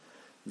שלך,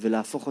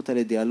 ולהפוך אותה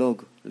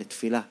לדיאלוג,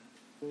 לתפילה.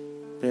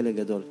 פלא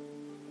גדול.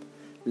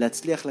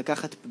 להצליח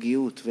לקחת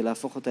פגיעות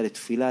ולהפוך אותה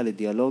לתפילה,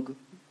 לדיאלוג,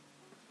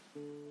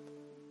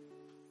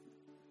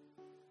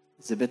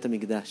 זה בית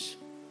המקדש.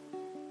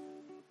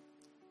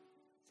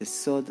 זה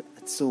סוד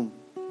עצום.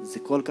 זה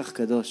כל כך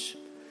קדוש.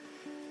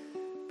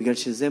 בגלל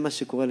שזה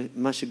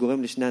מה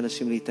שגורם לשני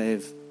אנשים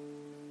להתאהב.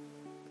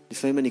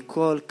 לפעמים אני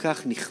כל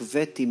כך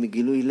נכוויתי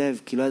מגילוי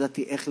לב, כי לא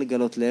ידעתי איך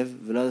לגלות לב,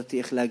 ולא ידעתי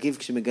איך להגיב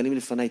כשמגלים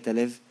לפניי את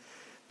הלב.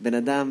 בן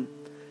אדם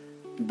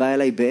בא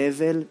אליי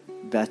באבל,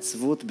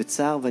 בעצבות,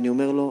 בצער, ואני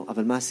אומר לו,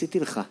 אבל מה עשיתי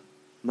לך?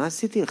 מה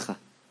עשיתי לך?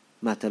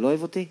 מה, אתה לא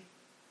אוהב אותי?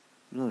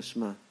 לא,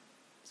 שמע,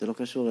 זה לא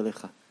קשור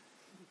אליך.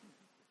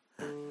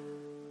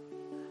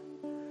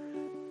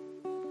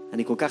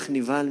 אני כל כך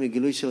נבהל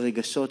מגילוי של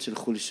רגשות, של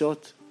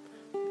חולשות,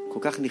 כל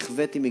כך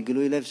נכוויתי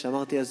מגילוי לב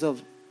שאמרתי,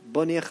 עזוב,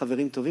 בוא נהיה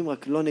חברים טובים,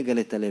 רק לא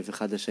נגלה את הלב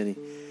אחד לשני.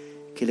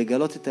 כי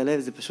לגלות את הלב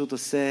זה פשוט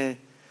עושה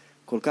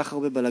כל כך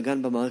הרבה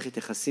בלגן במערכת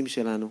יחסים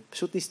שלנו.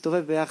 פשוט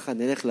נסתובב ביחד,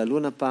 נלך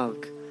ללונה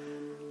פארק.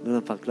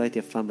 לונה פארק, לא הייתי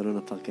אף פעם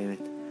בלונה פארק,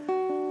 האמת.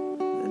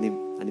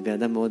 אני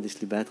באדם מאוד,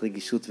 יש לי בעיית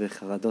רגישות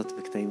וחרדות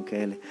וקטעים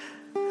כאלה.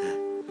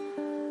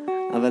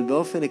 אבל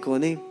באופן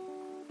עקרוני,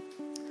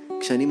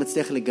 כשאני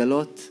מצליח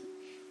לגלות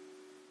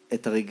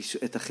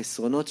את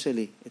החסרונות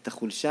שלי, את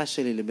החולשה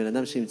שלי לבן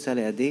אדם שנמצא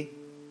לידי,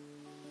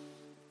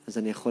 אז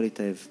אני יכול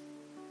להתאהב.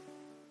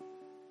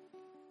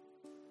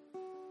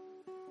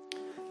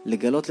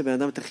 לגלות לבן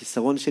אדם את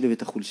החיסרון שלי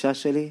ואת החולשה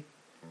שלי,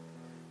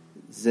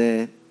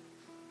 זה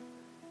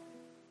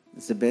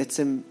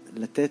בעצם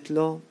לתת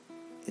לו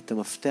את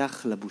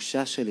המפתח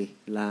לבושה שלי,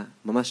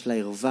 ממש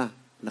לערווה,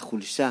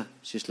 לחולשה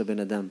שיש לבן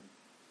אדם.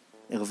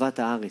 ערוות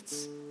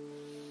הארץ.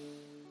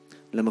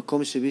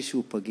 למקום שבי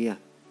שהוא פגיע.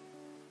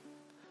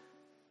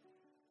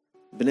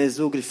 בני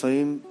זוג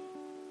לפעמים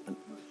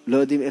לא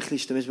יודעים איך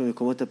להשתמש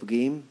במקומות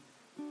הפגיעים,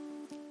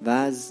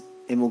 ואז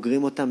הם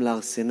אוגרים אותם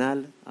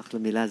לארסנל, אחלה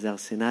מילה זה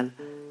ארסנל,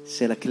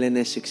 של הכלי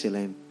נשק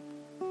שלהם.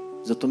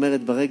 זאת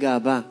אומרת, ברגע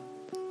הבא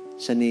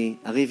שאני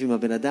אריב עם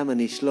הבן אדם,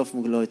 אני אשלוף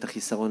מולו את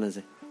החיסרון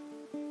הזה.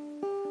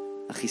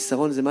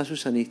 החיסרון זה משהו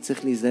שאני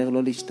צריך להיזהר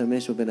לא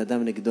להשתמש בבן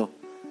אדם נגדו.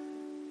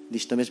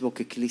 להשתמש בו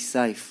ככלי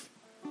סייף.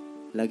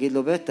 להגיד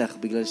לו בטח,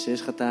 בגלל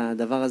שיש לך את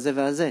הדבר הזה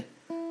והזה.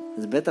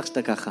 אז בטח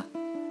שאתה ככה.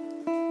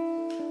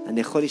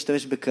 אני יכול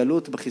להשתמש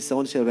בקלות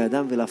בחיסרון של הבן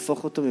אדם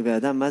ולהפוך אותו מבן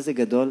אדם מה זה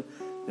גדול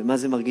ומה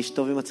זה מרגיש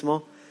טוב עם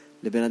עצמו,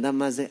 לבן אדם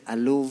מה זה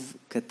עלוב,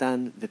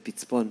 קטן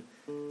ופצפון.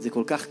 זה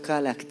כל כך קל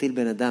להקטיל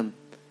בן אדם.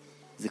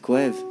 זה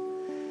כואב.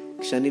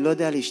 כשאני לא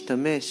יודע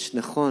להשתמש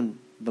נכון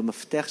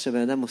במפתח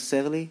שהבן אדם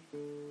מוסר לי,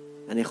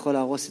 אני יכול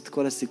להרוס את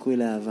כל הסיכוי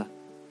לאהבה.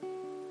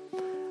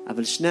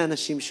 אבל שני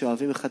אנשים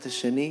שאוהבים אחד את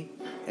השני,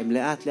 הם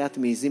לאט לאט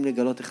מעיזים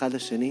לגלות אחד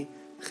לשני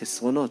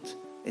חסרונות,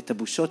 את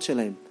הבושות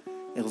שלהם.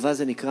 ערווה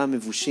זה נקרא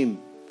מבושים.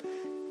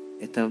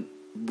 את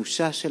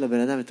הבושה של הבן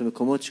אדם, את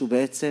המקומות שהוא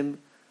בעצם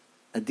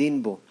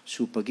עדין בו,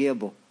 שהוא פגיע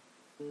בו.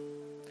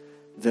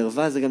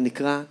 וערווה זה גם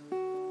נקרא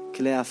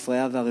כלי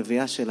ההפריה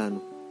והרבייה שלנו.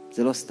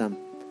 זה לא סתם.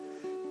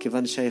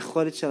 כיוון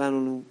שהיכולת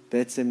שלנו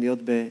בעצם להיות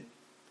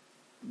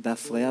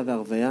בהפריה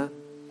והרבייה,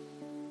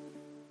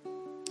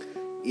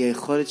 היא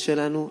היכולת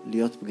שלנו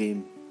להיות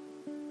פגיעים.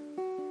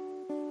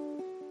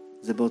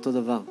 זה באותו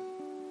דבר.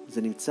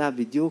 זה נמצא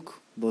בדיוק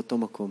באותו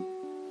מקום.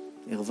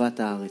 ערוות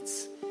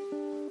הארץ.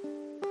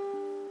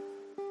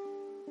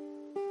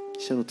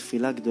 יש לנו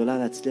תפילה גדולה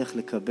להצליח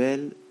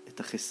לקבל את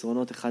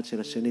החסרונות אחד של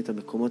השני, את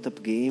המקומות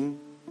הפגיעים,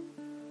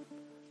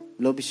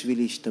 לא בשביל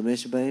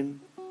להשתמש בהם,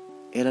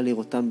 אלא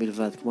לראותם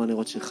בלבד, כמו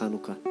הנרות של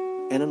חנוכה.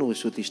 אין לנו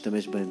רשות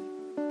להשתמש בהם,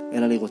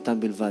 אלא לראותם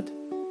בלבד.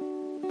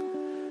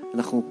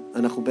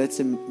 אנחנו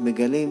בעצם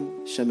מגלים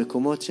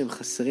שהמקומות שהם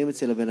חסרים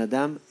אצל הבן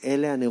אדם,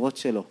 אלה הנרות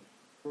שלו.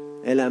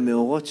 אלה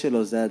המאורות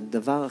שלו, זה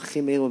הדבר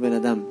הכי מהיר בבן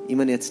אדם.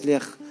 אם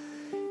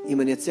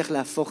אני אצליח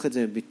להפוך את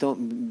זה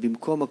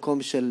במקום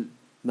מקום של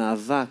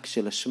מאבק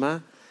של אשמה,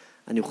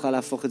 אני אוכל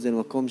להפוך את זה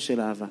למקום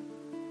של אהבה.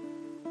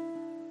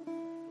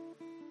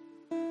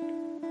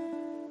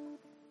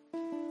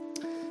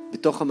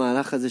 בתוך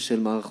המהלך הזה של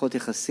מערכות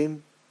יחסים,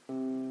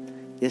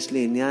 יש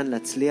לי עניין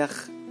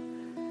להצליח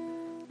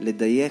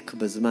לדייק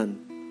בזמן,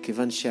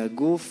 כיוון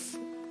שהגוף,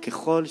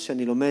 ככל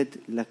שאני לומד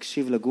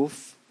להקשיב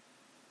לגוף,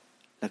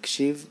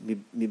 להקשיב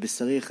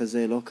מבשרי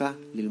יחזה אלוקה,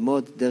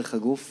 ללמוד דרך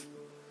הגוף,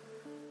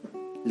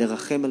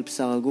 לרחם על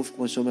בשר הגוף,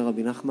 כמו שאומר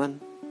רבי נחמן,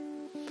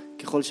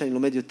 ככל שאני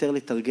לומד יותר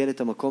לתרגל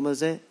את המקום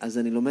הזה, אז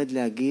אני לומד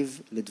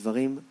להגיב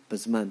לדברים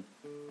בזמן.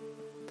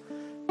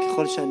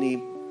 ככל שאני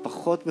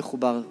פחות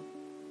מחובר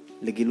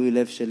לגילוי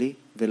לב שלי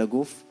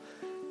ולגוף,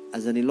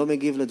 אז אני לא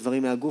מגיב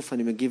לדברים מהגוף,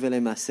 אני מגיב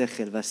אליהם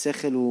מהשכל,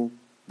 והשכל הוא,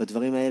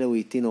 בדברים האלה הוא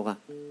איתי נורא.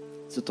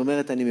 זאת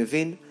אומרת, אני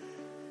מבין,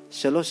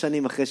 3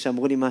 שנים אחרי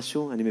שאמרו לי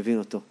משהו, אני מבין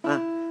אותו.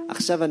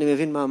 עכשיו אני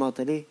מבין מה אמרת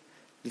לי,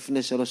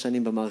 לפני 3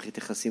 שנים במערכת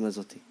יחסים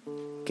הזאת.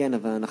 כן,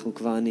 אבל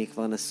אני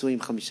כבר נשוי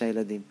עם 5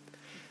 ילדים.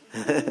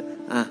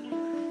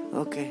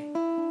 אוקיי.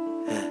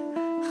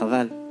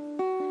 חבל.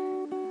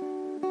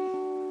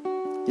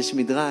 יש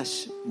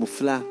מדרש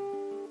מופלא,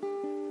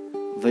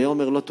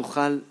 ויאמר לא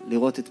תוכל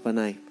לראות את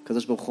פניי.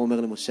 הקדוש ברוך הוא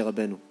אומר למשה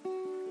רבנו.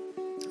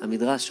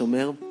 המדרש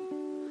אומר,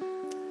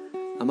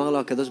 אמר לו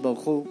הקדוש ברוך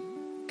הוא,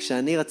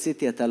 כשאני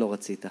רציתי אתה לא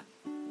רצית.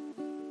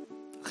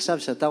 עכשיו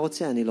שאתה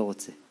רוצה אני לא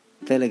רוצה.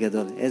 פלא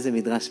גדול, איזה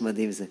מדרש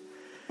מדהים זה.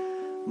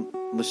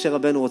 משה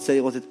רבנו רוצה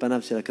לראות את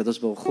פניו של הקדוש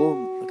ברוך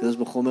הוא, הקדוש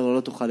ברוך הוא אומר לו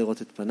לא תוכל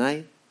לראות את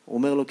פניי, הוא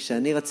אומר לו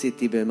כשאני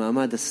רציתי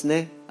במעמד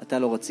הסנה, אתה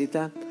לא רצית,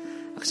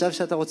 עכשיו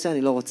שאתה רוצה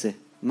אני לא רוצה.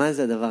 מה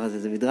זה הדבר הזה?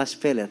 זה מדרש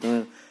פלא, אתה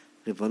אומר,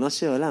 ריבונו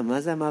של עולם,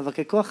 מה זה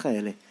המאבקי כוח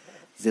האלה?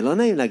 זה לא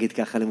נעים להגיד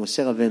ככה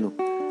למשה רבנו,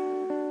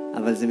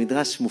 אבל זה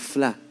מדרש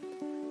מופלא.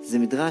 זה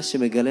מדרש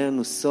שמגלה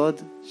לנו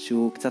סוד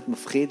שהוא קצת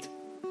מפחיד.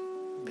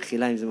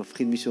 מחילה אם זה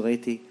מפחיד מישהו,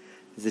 ראיתי,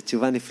 זו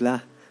תשובה נפלאה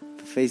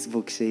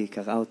בפייסבוק שהיא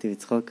קראה אותי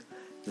מצחוק.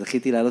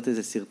 זכיתי להעלות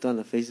איזה סרטון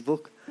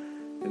לפייסבוק,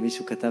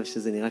 ומישהו כתב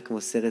שזה נראה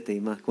כמו סרט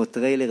אימה, כמו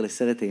טריילר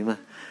לסרט אימה.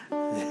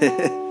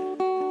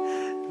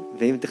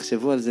 ואם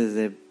תחשבו על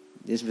זה,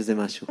 יש בזה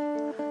משהו.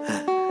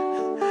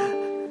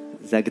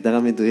 זה הגדרה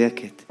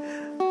מדויקת.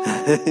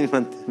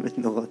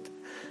 נורות.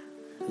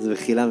 אז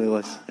מחילה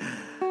מראש.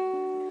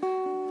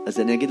 אז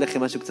אני אגיד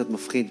לכם משהו קצת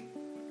מפחיד.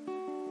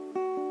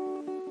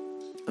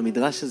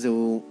 המדרש הזה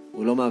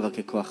הוא לא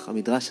מאבקי כוח.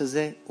 המדרש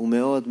הזה הוא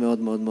מאוד מאוד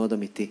מאוד מאוד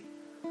אמיתי.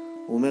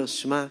 הוא אומר,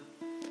 שמע,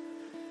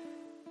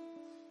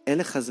 אין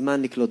לך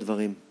זמן לקלוט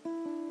דברים.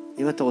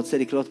 אם אתה רוצה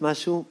לקלוט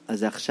משהו, אז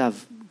זה עכשיו.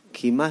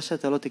 כי מה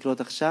שאתה לא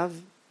תקלוט עכשיו,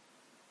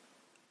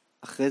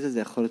 אחרי זה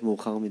יכול להיות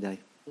מאוחר מדי.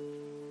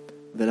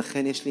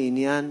 ולכן יש לי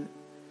עניין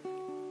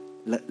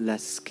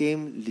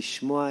להסכים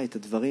לשמוע את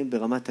הדברים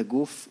ברמת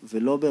הגוף,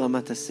 ולא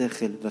ברמת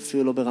השכל,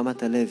 ואפילו לא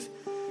ברמת הלב.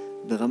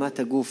 ברמת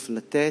הגוף,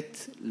 לתת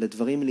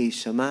לדברים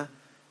להישמע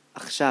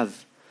עכשיו.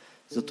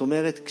 זאת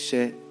אומרת,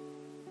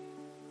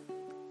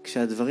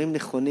 כשהדברים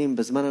נכונים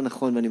בזמן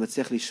הנכון ואני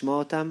מצליח לשמוע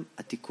אותם,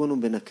 התיקון הוא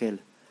בנקל.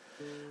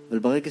 אבל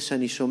ברגע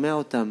שאני שומע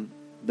אותם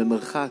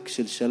במרחק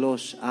של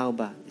 3,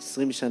 4,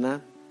 20 שנה,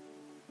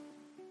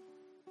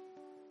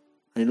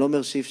 אני לא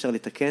אומר שאי אפשר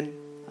לתקן,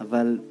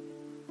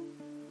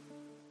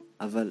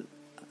 אבל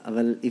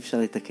אי אפשר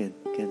לתקן,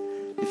 כן.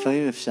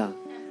 לפעמים אפשר.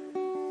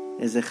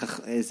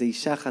 איזה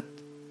אישה אחת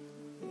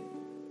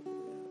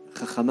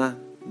חכמה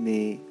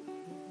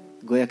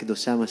מגויה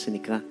קדושה, מה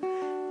שנקרא,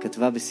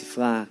 כתבה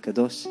בספרה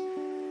הקדוש,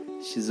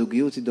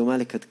 שזוגיות היא דומה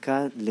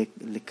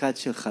לכד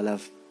של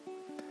חלב.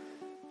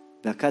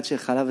 והכד של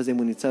חלב הזה, אם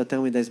הוא נמצא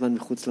יותר מדי זמן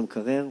מחוץ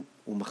למקרר,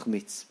 הוא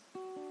מחמיץ.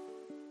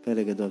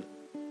 פלא גדול.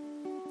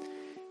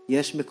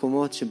 יש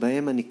מקומות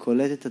שבהם אני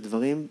קולט את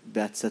הדברים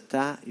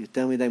בהצתה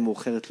יותר מדי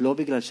מאוחרת, לא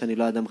בגלל שאני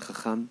לא אדם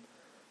חכם,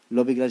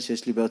 לא בגלל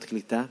שיש לי בעיות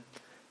קליטה,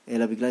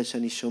 אלא בגלל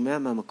שאני שומע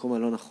מהמקום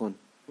הלא נכון.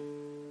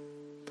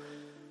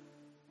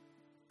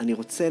 אני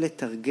רוצה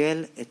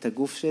לתרגל את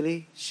הגוף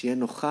שלי שיהיה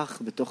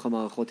נוכח בתוך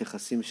המערכות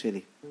יחסים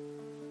שלי.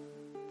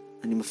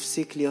 אני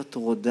מפסיק להיות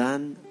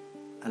רודן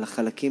על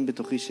החלקים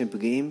בתוכי שהם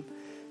פגיעים,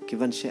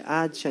 כיוון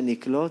שעד שאני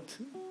אקלוט,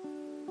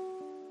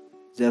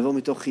 זה יבוא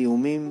מתוך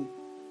איומים,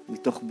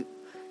 מתוך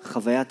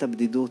חוויית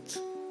הבדידות.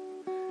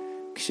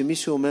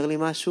 כשמישהו אומר לי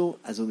משהו,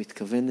 אז הוא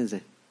מתכוון לזה.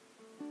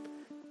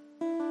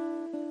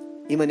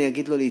 אם אני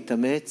אגיד לו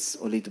להתאמץ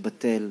או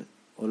להתבטל,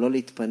 או לא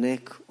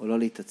להתפנק או לא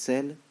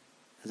להתעצל,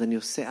 אז אני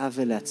עושה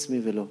עוול לעצמי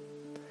ולא.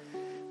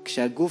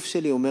 כשהגוף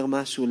שלי אומר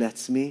משהו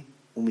לעצמי,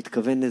 הוא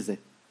מתכוון לזה.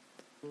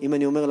 אם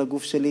אני אומר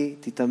לגוף שלי,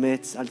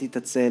 תתאמץ, אל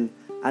תתעצל,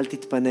 אל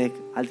תתפנק,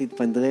 אל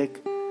תתפנדרק,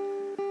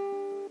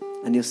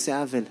 אני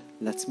עושה עוול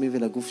לעצמי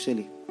ולגוף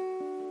שלי.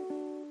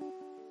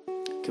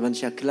 כיוון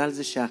שהכלל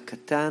זה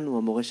שהקטן הוא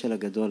המורה של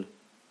הגדול.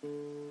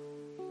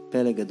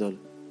 פלא גדול.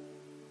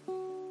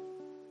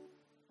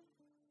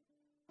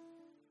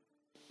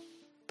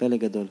 פלא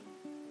גדול.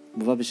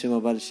 מובא בשם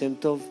הבעל שם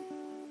טוב,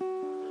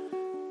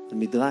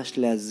 המדרש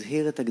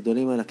להזהיר את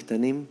הגדולים על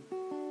הקטנים,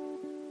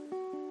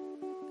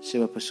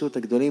 שבפשוט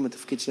הגדולים,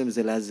 התפקיד שלהם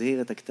זה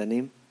להזהיר את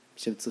הקטנים,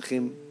 שהם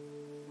צריכים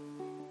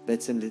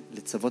בעצם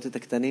לצוות את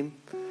הקטנים,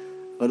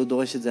 אבל הוא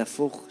דורש את זה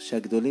הפוך,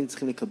 שהגדולים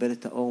צריכים לקבל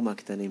את האור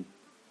מהקטנים.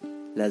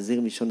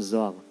 להזהיר משון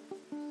זוהר.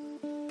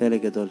 פלא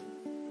גדול.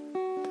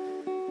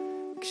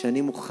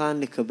 כשאני מוכן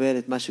לקבל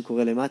את מה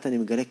שקורה למטה, אני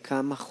מגלה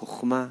כמה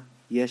חוכמה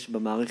יש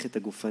במערכת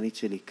הגופנית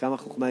שלי. כמה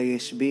חוכמה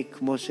יש בי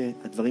כמו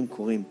שהדברים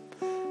קורים.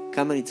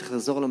 כמה אני צריך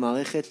לחזור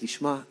למערכת,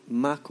 לשמוע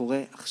מה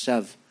קורה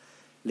עכשיו.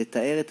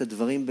 לתאר את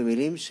הדברים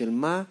במילים של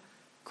מה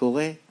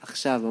קורה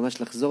עכשיו.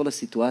 ממש לחזור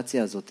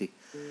לסיטואציה הזאת.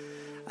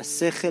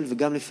 השכל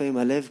וגם לפעמים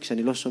הלב,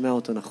 כשאני לא שומע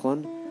אותו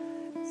נכון,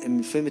 הם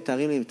לפעמים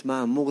מתארים לי את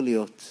מה אמור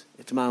להיות,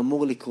 את מה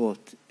אמור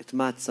לקרות, את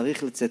מה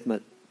צריך לצאת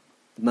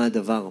מה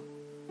הדבר.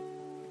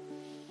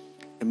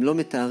 הם לא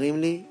מתארים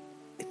לי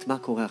את מה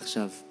קורה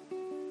עכשיו.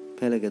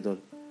 פלא גדול.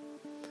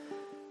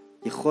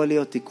 יכול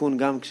להיות תיקון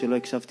גם כשלא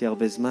הקשבתי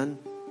הרבה זמן,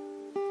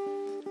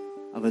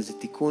 אבל זה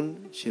תיקון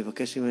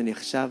שיבקש ממני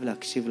עכשיו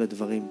להקשיב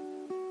לדברים.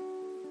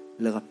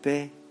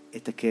 לרפא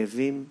את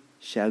הכאבים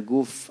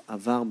שהגוף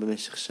עבר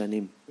במשך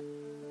שנים.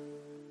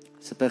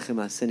 אספר לכם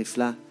מעשה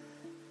נפלא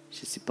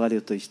שסיפרה לי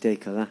אותו אשתי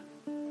היקרה,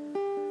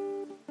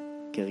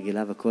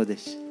 כהרגלה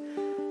בקודש,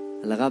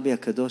 על הרבי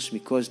הקדוש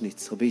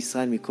מקוז'ניץ, רבי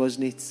ישראל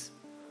מקוז'ניץ.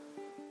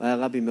 הוא היה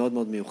רבי מאוד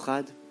מאוד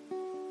מיוחד.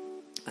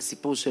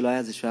 הסיפור שלו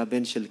היה זה שהוא היה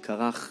בן של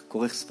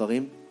כורך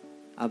ספרים.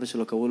 אבא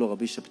שלו קראו לו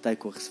רבי שבתאי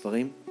כורך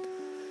ספרים.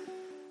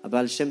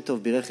 הבעל שם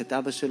טוב בירך את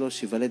אבא שלו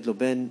שיוולד לו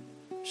בן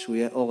שהוא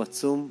יהיה אור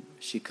עצום,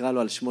 שיקרא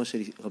לו על שמו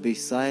של רבי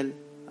ישראל,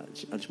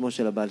 על שמו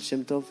של הבעל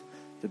שם טוב,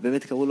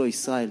 ובאמת קראו לו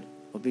ישראל,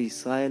 רבי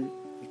ישראל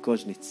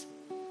מקוז'ניץ.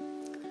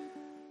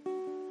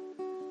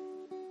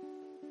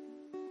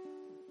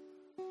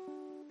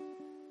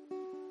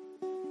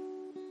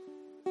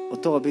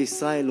 אותו רבי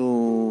ישראל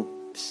הוא...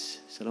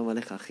 שלום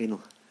עליך אחינו,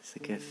 איזה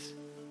כיף.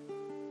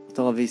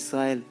 אותו רבי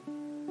ישראל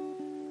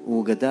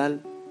הוא גדל,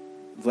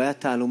 והוא היה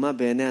תעלומה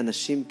בעיני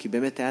אנשים, כי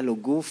באמת היה לו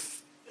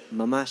גוף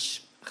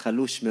ממש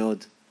חלוש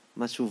מאוד.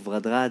 משהו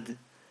ורדרד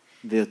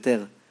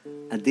ביותר.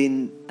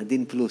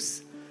 עדין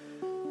פלוס.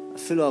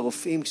 אפילו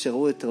הרופאים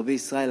כשראו את רבי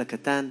ישראל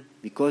הקטן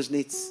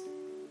מקוז'ניץ,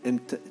 הם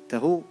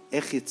תראו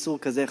איך יצור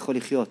כזה יכול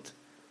לחיות.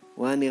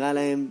 הוא היה נראה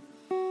להם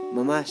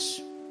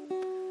ממש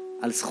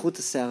על זכות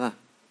השערה.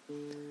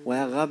 הוא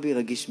היה רבי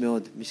רגיש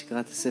מאוד. מי שקרא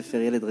את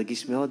הספר ילד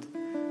רגיש מאוד,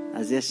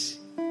 אז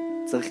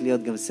צריך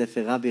להיות גם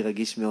ספר רבי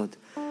רגיש מאוד.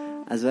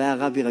 אז הוא היה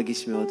רבי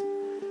רגיש מאוד.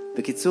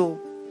 בקיצור,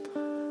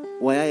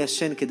 הוא היה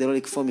ישן כדי לא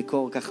לקפוא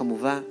מקור, ככה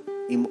מובא,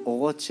 עם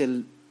אורות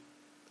של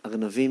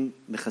ארנבים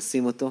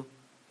מכסים אותו.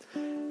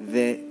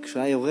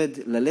 וכשהוא היה יורד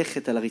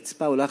ללכת על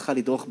הרצפה, הוא לא יכול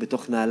לדרוך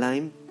בתוך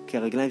נעליים, כי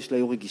הרגליים שלו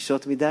היו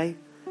רגישות מדי.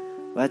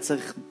 הוא היה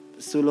צריך,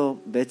 עשו לו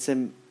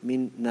בעצם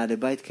מין נעלי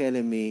בית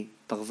כאלה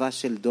מפרווה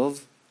של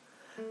דוב,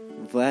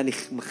 והוא היה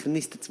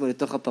מכניס את עצמו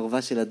לתוך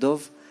הפרווה של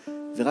הדוב,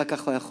 ורק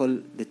ככה הוא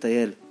יכול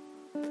לטייל.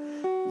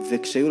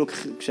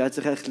 וכשהיה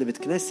צריך ללכת לבית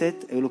כנסת,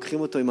 היו לוקחים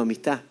אותו עם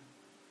המיטה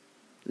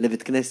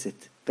לבית כנסת.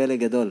 פלא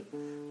גדול.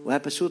 הוא היה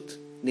פשוט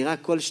נראה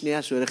כל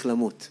שנייה שהוא הולך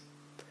למות.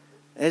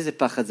 איזה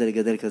פחד זה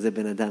לגדל כזה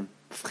בן אדם.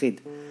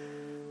 מפחיד.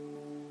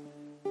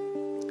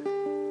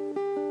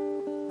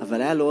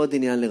 אבל היה לו עוד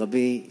עניין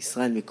לרבי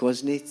ישראל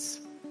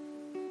מקוז'ניץ,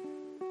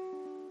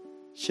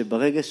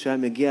 שברגע שהוא היה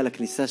מגיע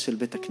לכניסה של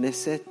בית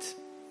הכנסת,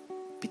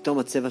 פתאום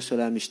הצבע שלו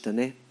היה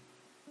משתנה.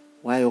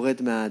 הוא היה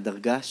יורד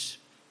מהדרגש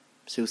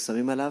שהיו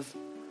שמים עליו,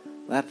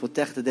 הוא היה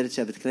פותח את הדלת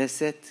של הבית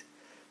כנסת,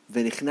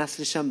 ונכנס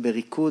לשם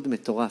בריקוד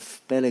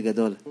מטורף, פלא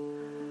גדול.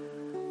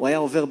 הוא היה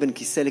עובר בין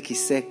כיסא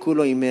לכיסא,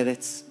 כולו עם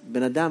מרץ,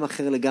 בן אדם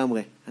אחר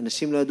לגמרי.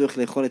 אנשים לא ידעו איך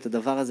לאכול את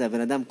הדבר הזה,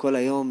 הבן אדם כל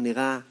היום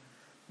נראה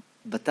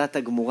בטטה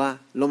גמורה,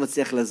 לא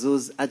מצליח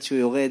לזוז, עד שהוא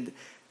יורד,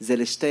 זה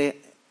לשתי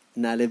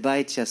נעלי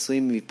בית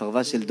שעשויים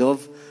מפרווה של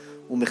דוב,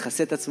 הוא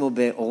מכסה את עצמו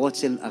באורות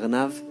של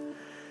ארנב,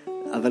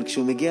 אבל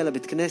כשהוא מגיע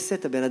לבית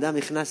כנסת, הבן אדם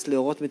נכנס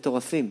לאורות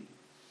מטורפים.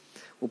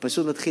 הוא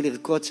פשוט מתחיל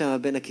לרקוד שם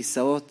בין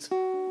הכיסאות,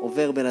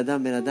 עובר בן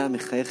אדם,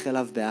 מחייך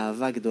אליו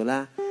באהבה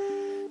גדולה,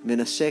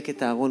 מנשק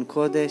את הארון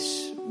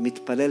קודש,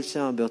 מתפלל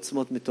שם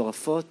בעוצמות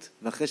מטורפות,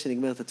 ואחרי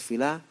שנגמרת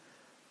התפילה,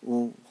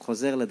 הוא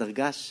חוזר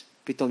לדרגש,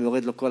 פתאום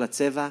יורד לו כל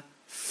הצבע,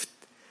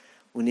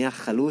 הוא נהיה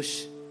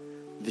חלוש,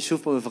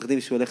 ושוב פה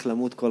מפחדים שהוא הולך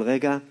למות כל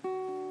רגע,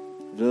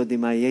 ולא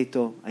יודעים מה יהיה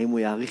איתו, האם הוא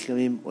יאריך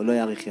ימים או לא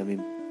יאריך ימים.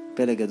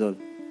 פלא גדול.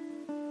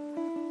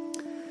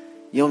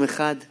 יום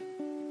אחד,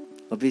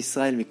 רבי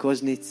ישראל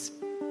מקוז'ניץ,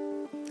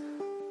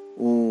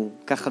 הוא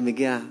ככה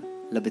מגיע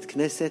לבית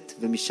כנסת,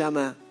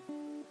 ומשם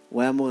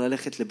הוא היה אמור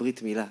ללכת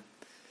לברית מילה.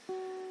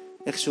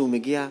 איך שהוא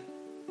מגיע,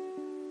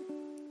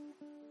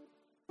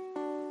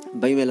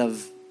 באים אליו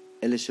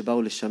אלה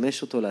שבאו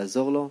לשמש אותו,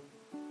 לעזור לו,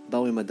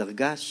 באו עם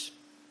הדרגש,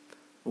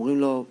 אומרים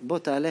לו, בוא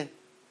תעלה.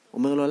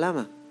 אומר לו,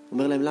 למה?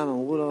 אומר להם, למה?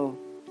 אמרו לו,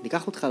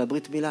 ניקח אותך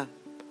לברית מילה.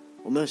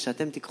 אומר,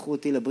 שאתם תיקחו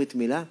אותי לברית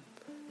מילה?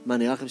 מה,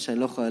 נראה לכם שאני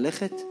לא יכול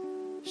ללכת?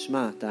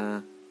 שמע, אתה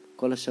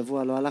כל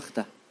השבוע לא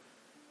הלכת.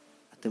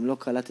 אתם לא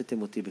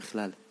קלטתם אותי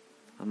בכלל.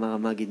 אמר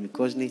המגיד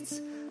מקוז'ניץ,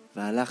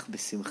 והלך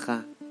בשמחה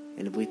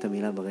אל ברית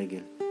המילה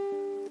ברגל.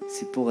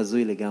 סיפור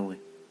הזוי לגמרי,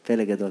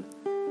 פלא גדול.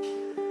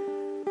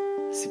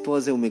 הסיפור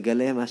הזה הוא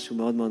מגלה משהו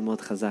מאוד מאוד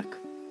מאוד חזק.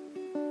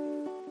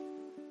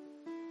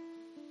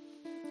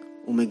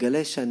 הוא הוא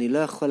מגלה שאני לא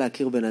יכול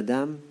להכיר בן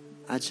אדם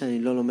עד שאני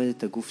לא לומד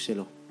את הגוף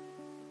שלו.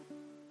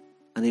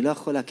 אני לא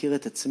יכול להכיר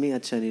את עצמי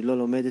עד שאני לא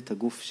לומד את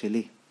הגוף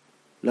שלי.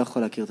 לא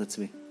יכול להכיר את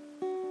עצמי.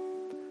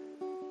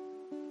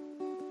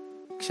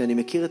 כשאני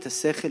מכיר את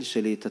השכל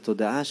שלי, את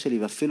התודעה שלי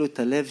ואפילו את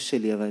הלב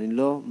שלי, אבל אני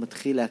לא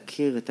מתחיל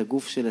להכיר את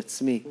הגוף של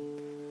עצמי,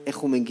 איך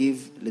הוא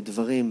מגיב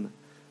לדברים,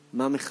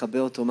 מה מחבא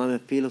אותו, מה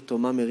מפיל אותו,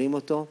 מה מרים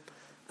אותו,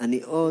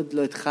 אני עוד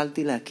לא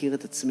התחלתי להכיר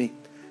את עצמי.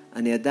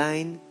 אני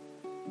עדיין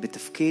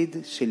בתפקיד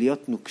של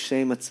להיות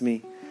נוקשה עם עצמי,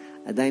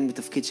 עדיין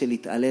בתפקיד של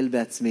להתעלל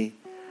בעצמי,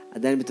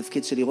 עדיין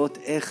בתפקיד של לראות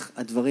איך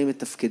הדברים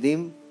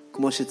מתפקדים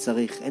כמו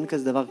שצריך. אין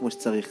כזה דבר כמו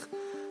שצריך.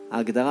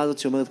 ההגדרה הזאת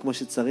שאומרת כמו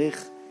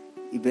שצריך,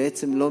 היא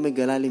בעצם לא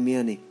מגלה לי מי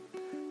אני.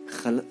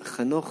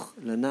 חנוך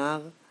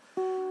לנער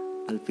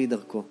על פי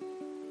דרכו.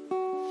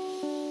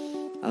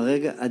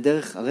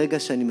 הרגע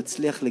שאני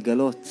מצליח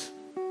לגלות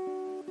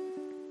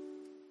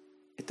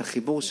את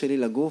החיבור שלי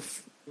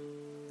לגוף,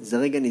 זה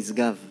רגע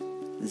נשגב.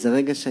 זה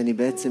רגע שאני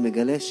בעצם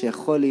מגלה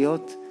שיכול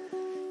להיות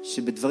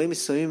שבדברים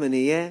מסוימים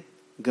אני אהיה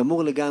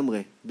גמור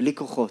לגמרי, בלי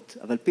כוחות.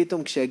 אבל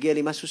פתאום כשיגיע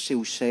לי משהו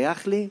שהוא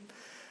שייך לי,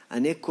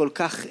 אני אהיה כל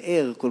כך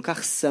ער, כל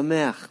כך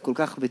שמח, כל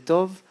כך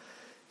בטוב,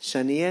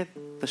 שאני אהיה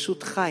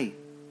פשוט חי.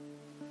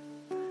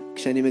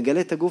 כשאני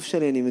מגלה את הגוף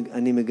שלי,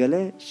 אני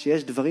מגלה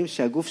שיש דברים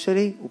שהגוף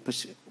שלי הוא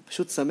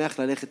פשוט שמח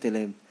ללכת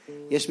אליהם.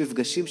 יש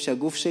מפגשים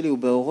שהגוף שלי הוא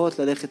באורות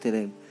ללכת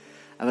אליהם.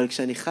 אבל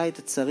כשאני חי את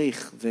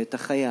הצריך ואת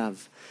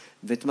החייב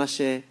ואת מה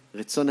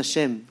שרצון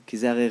השם, כי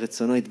זה הרי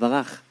רצונו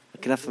יתברך,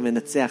 הקלף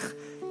המנצח,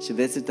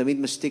 שבעצם תמיד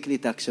משתיק לי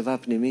את ההקשבה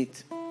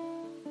הפנימית.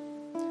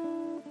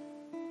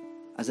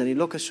 אז אני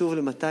לא קשוב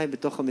למתי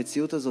בתוך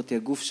המציאות הזאת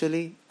הגוף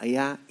שלי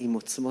היה עם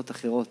עוצמות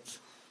אחרות.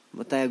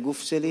 מתי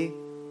הגוף שלי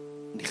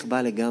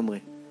נכבה לגמרי.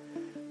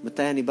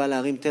 מתי אני בא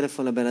להרים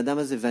טלפון לבן אדם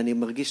הזה ואני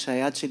מרגיש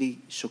שהיד שלי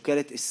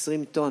שוקלת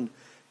 20 טון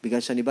בגלל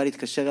שאני בא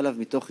להתקשר אליו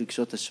מתוך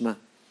רגשות אשמה.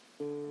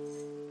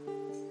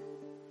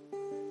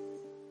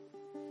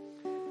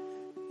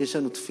 יש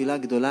לנו תפילה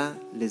גדולה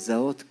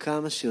לזהות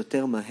כמה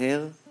שיותר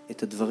מהר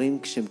את הדברים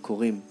כשהם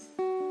קורים.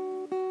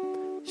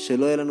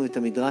 שלא יהיה לנו את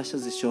המדרש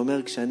הזה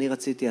שאומר כשאני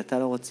רציתי אתה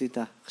לא רצית,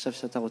 עכשיו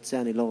שאתה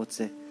רוצה אני לא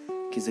רוצה,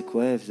 כי זה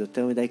כואב, זה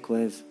יותר מדי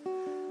כואב.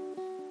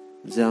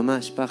 זה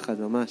ממש פחד,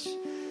 ממש.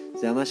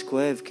 זה ממש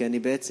כואב, כי אני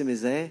בעצם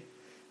מזהה,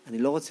 אני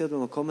לא רוצה להיות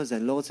במקום הזה,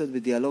 אני לא רוצה להיות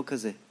בדיאלוג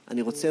כזה.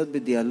 אני רוצה להיות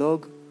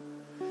בדיאלוג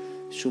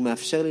שהוא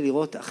מאפשר לי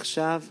לראות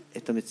עכשיו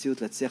את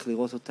המציאות, להצליח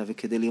לראות אותה,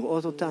 וכדי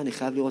לראות אותה אני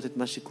חייב לראות את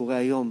מה שקורה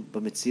היום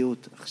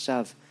במציאות,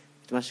 עכשיו,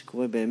 את מה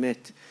שקורה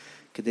באמת.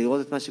 כדי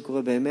לראות את מה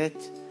שקורה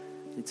באמת,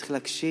 אני צריך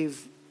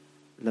להקשיב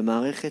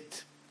למערכת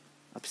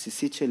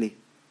הבסיסית שלי,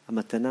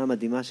 המתנה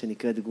המדהימה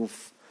שנקראת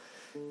גוף.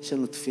 יש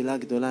לנו תפילה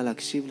גדולה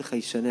להקשיב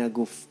לחיישני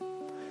הגוף,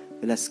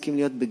 ולהסכים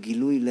להיות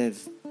בגילוי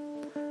לב,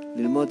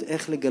 ללמוד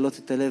איך לגלות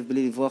את הלב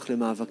בלי לברוח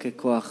למאבקי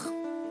כוח.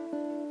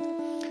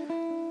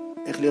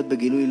 איך להיות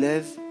בגילוי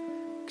לב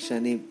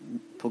כשאני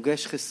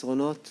פוגש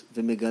חסרונות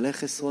ומגלה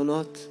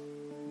חסרונות,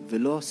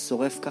 ולא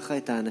שורף ככה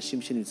את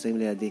האנשים שנמצאים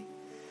לידי.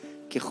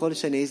 ככל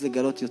שאני אעז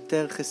לגלות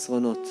יותר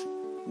חסרונות,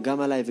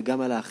 גם עליי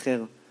וגם על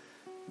האחר,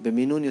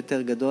 במינון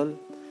יותר גדול,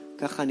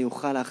 ככה אני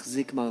אוכל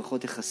להחזיק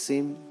מערכות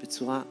יחסים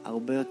בצורה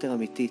הרבה יותר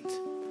אמיתית,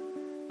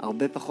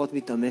 הרבה פחות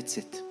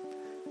מתאמצת.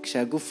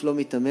 כשהגוף לא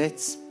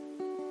מתאמץ,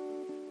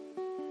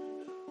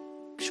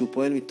 כשהוא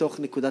פועל מתוך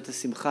נקודת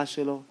השמחה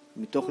שלו,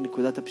 מתוך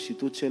נקודת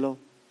הפשיטות שלו,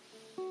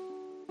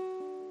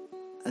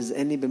 אז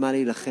אין לי במה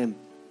להילחם.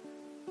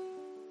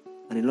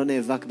 אני לא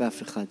נאבק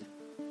באף אחד.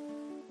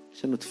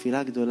 יש לנו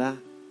תפילה גדולה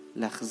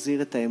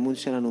להחזיר את האמון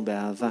שלנו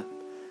באהבה.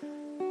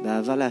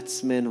 באהבה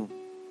לעצמנו.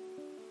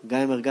 גם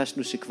אם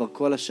הרגשנו שכבר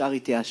כל השאר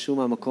התייאשו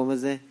מהמקום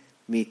הזה,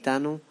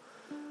 מאיתנו,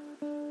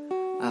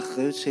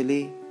 האחריות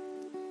שלי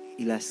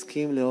היא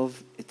להסכים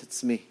לאהוב את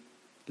עצמי.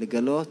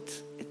 לגלות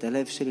את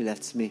הלב שלי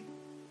לעצמי.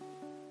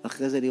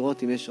 ואחרי זה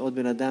לראות אם יש עוד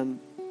בן אדם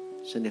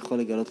שאני יכול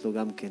לגלות לו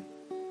גם כן.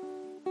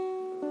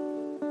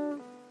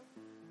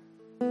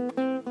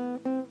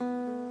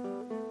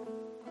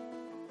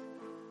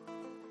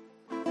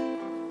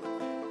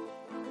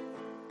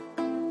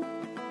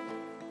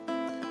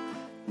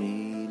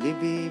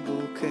 מליבי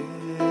בוקע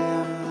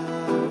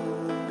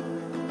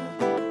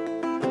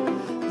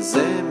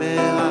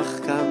זמר אך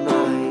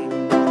כמים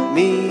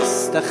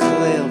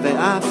מסתחרר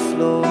ואף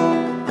לא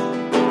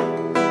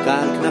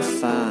קל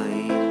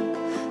כנפיים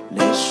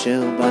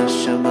נשר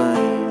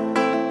בשמיים.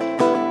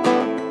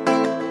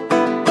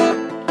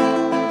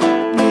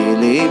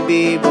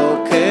 מליבי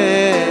בוקע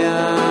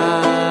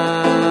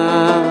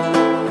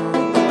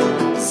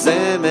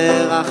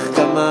זמר אך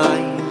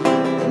כמים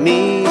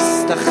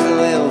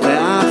מסתחרר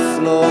ואף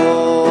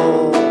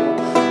לא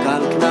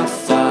קל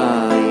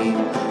כנפיים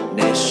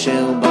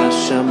נשר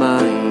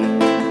בשמיים.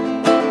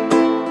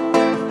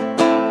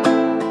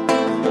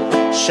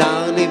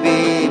 שר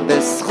ליבי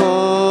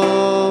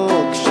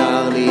בשחוק,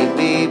 שר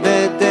ליבי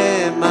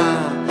בדמע,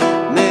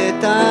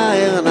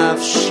 מתאר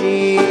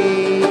נפשי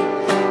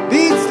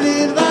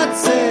בצליל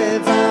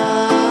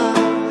וצבע,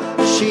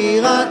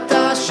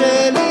 שירתה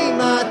שלי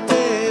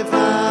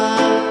מהטבע.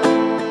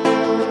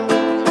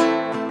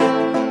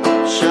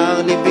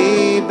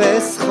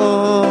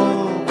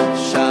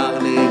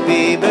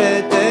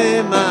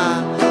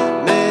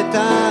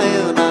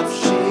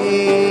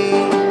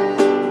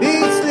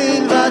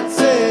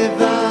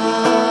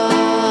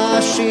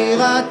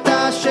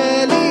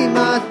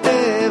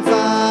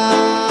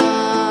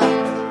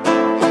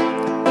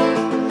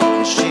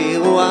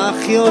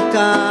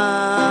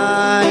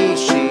 אחיותיי,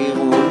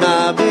 שירו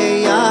נא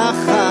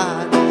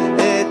ביחד,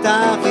 את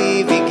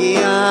אביב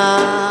הגיע.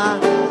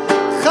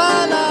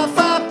 חלף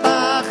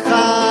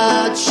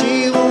הפחד,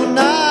 שירו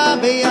נא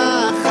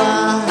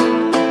ביחד,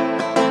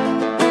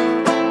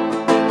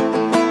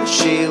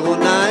 שירו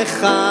נא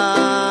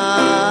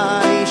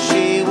אחי,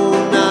 שירו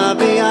נא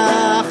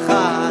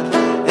ביחד,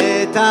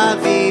 את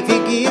אביב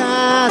הגיע.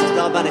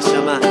 תודה רבה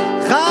נשמה.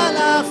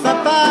 חלף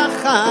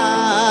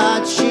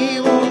הפחד,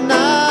 שירו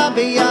נא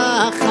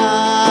ביחד,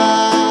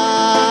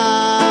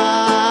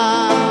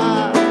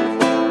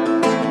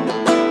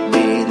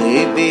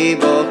 מליבי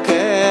בוקע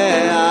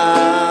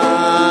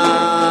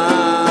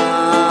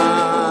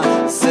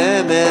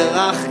זמר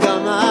אך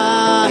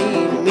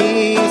גמיים,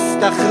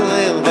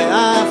 מסתחרר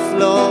ואף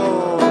לא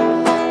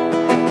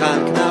כאן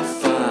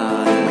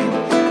כנפיים,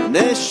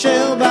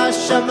 נשר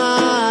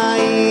בשמיים.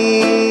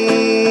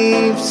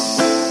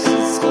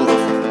 זכות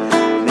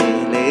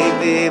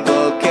מליבי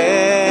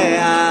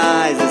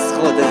בוקע, איזה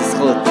זכות, איזה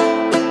זכות.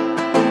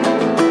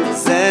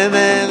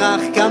 זמר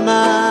אך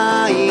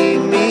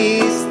כמיים,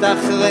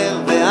 מסתחרר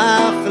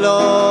ואף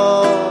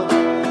לא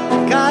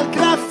קל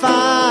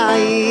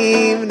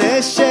כנפיים,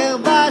 נשר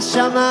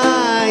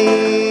בשמיים.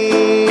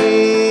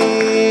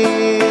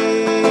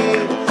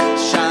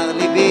 שר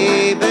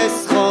ליבי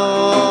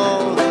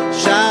בסחור,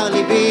 שר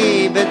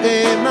ליבי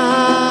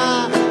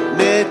בדמע,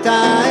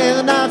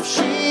 מתאר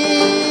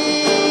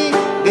נפשי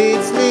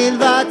בצליל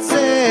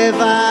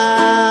וצבע,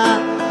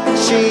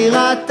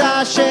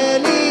 שירתה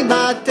שלי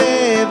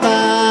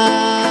בטבע.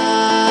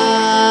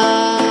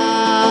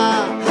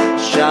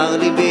 שר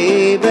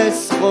ליבי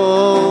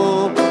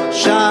בסחור,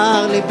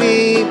 שר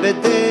ליבי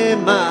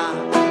בדמע,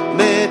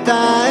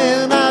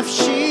 מתאר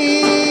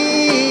נפשי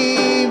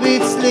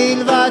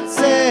בצליל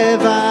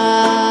וצבע,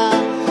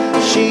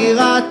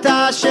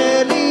 שירתה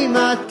שלי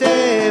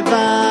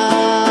בטבע.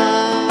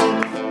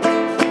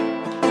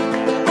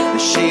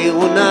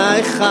 שירו נא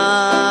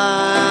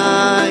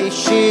אחי,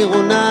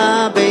 שירו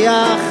נא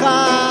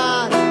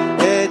ביחד,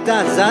 את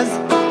הזז.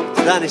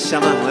 תודה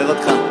נשמה, אוהב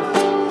אותך.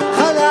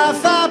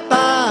 חלף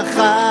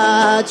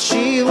הפחד,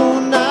 שירו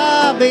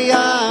נא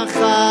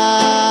ביחד,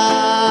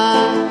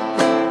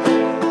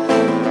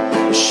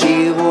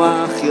 שירו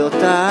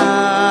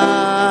אחיותיי,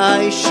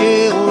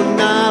 שירו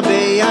נא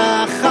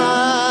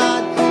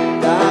ביחד,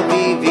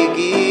 אביב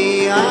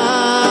הגיע.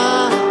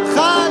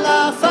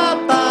 חלף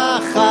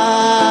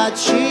הפחד,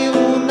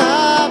 שירו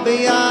נא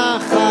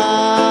ביחד,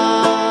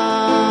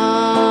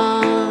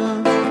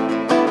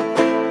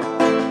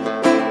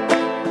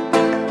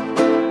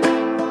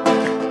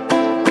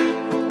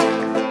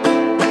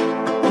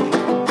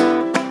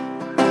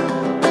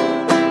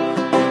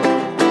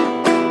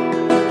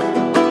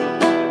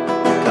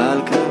 קל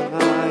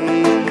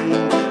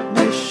כנפיים,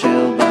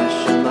 נשר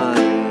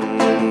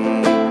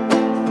בשמיים.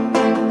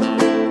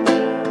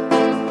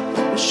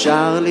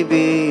 שר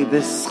ליבי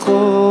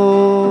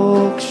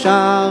בשחוק,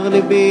 שר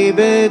ליבי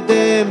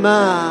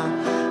בדמע,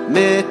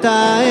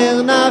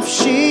 מתאר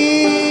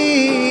נפשי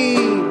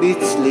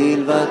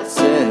בצליל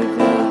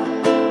וצבע,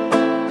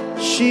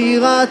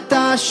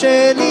 שירתה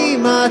שלי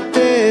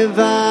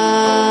מהטבע,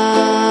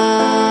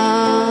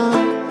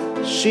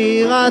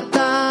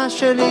 שירתה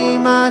שלי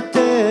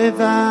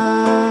מהטבע.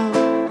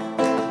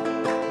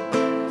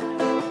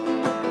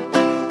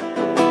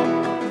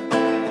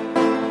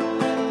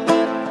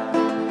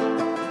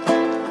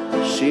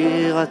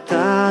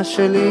 שירתה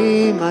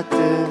שלי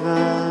מהטבע,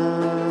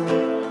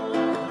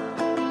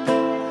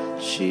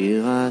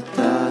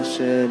 שירתה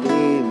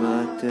שלי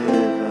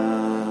מהטבע.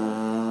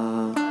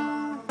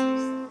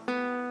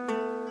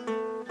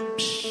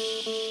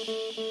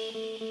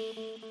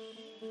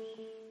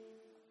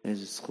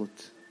 איזה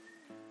זכות.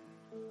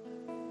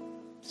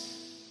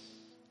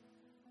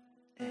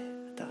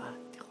 אתה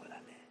יכולה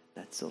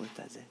לעצור את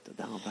הזה.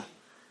 תודה רבה.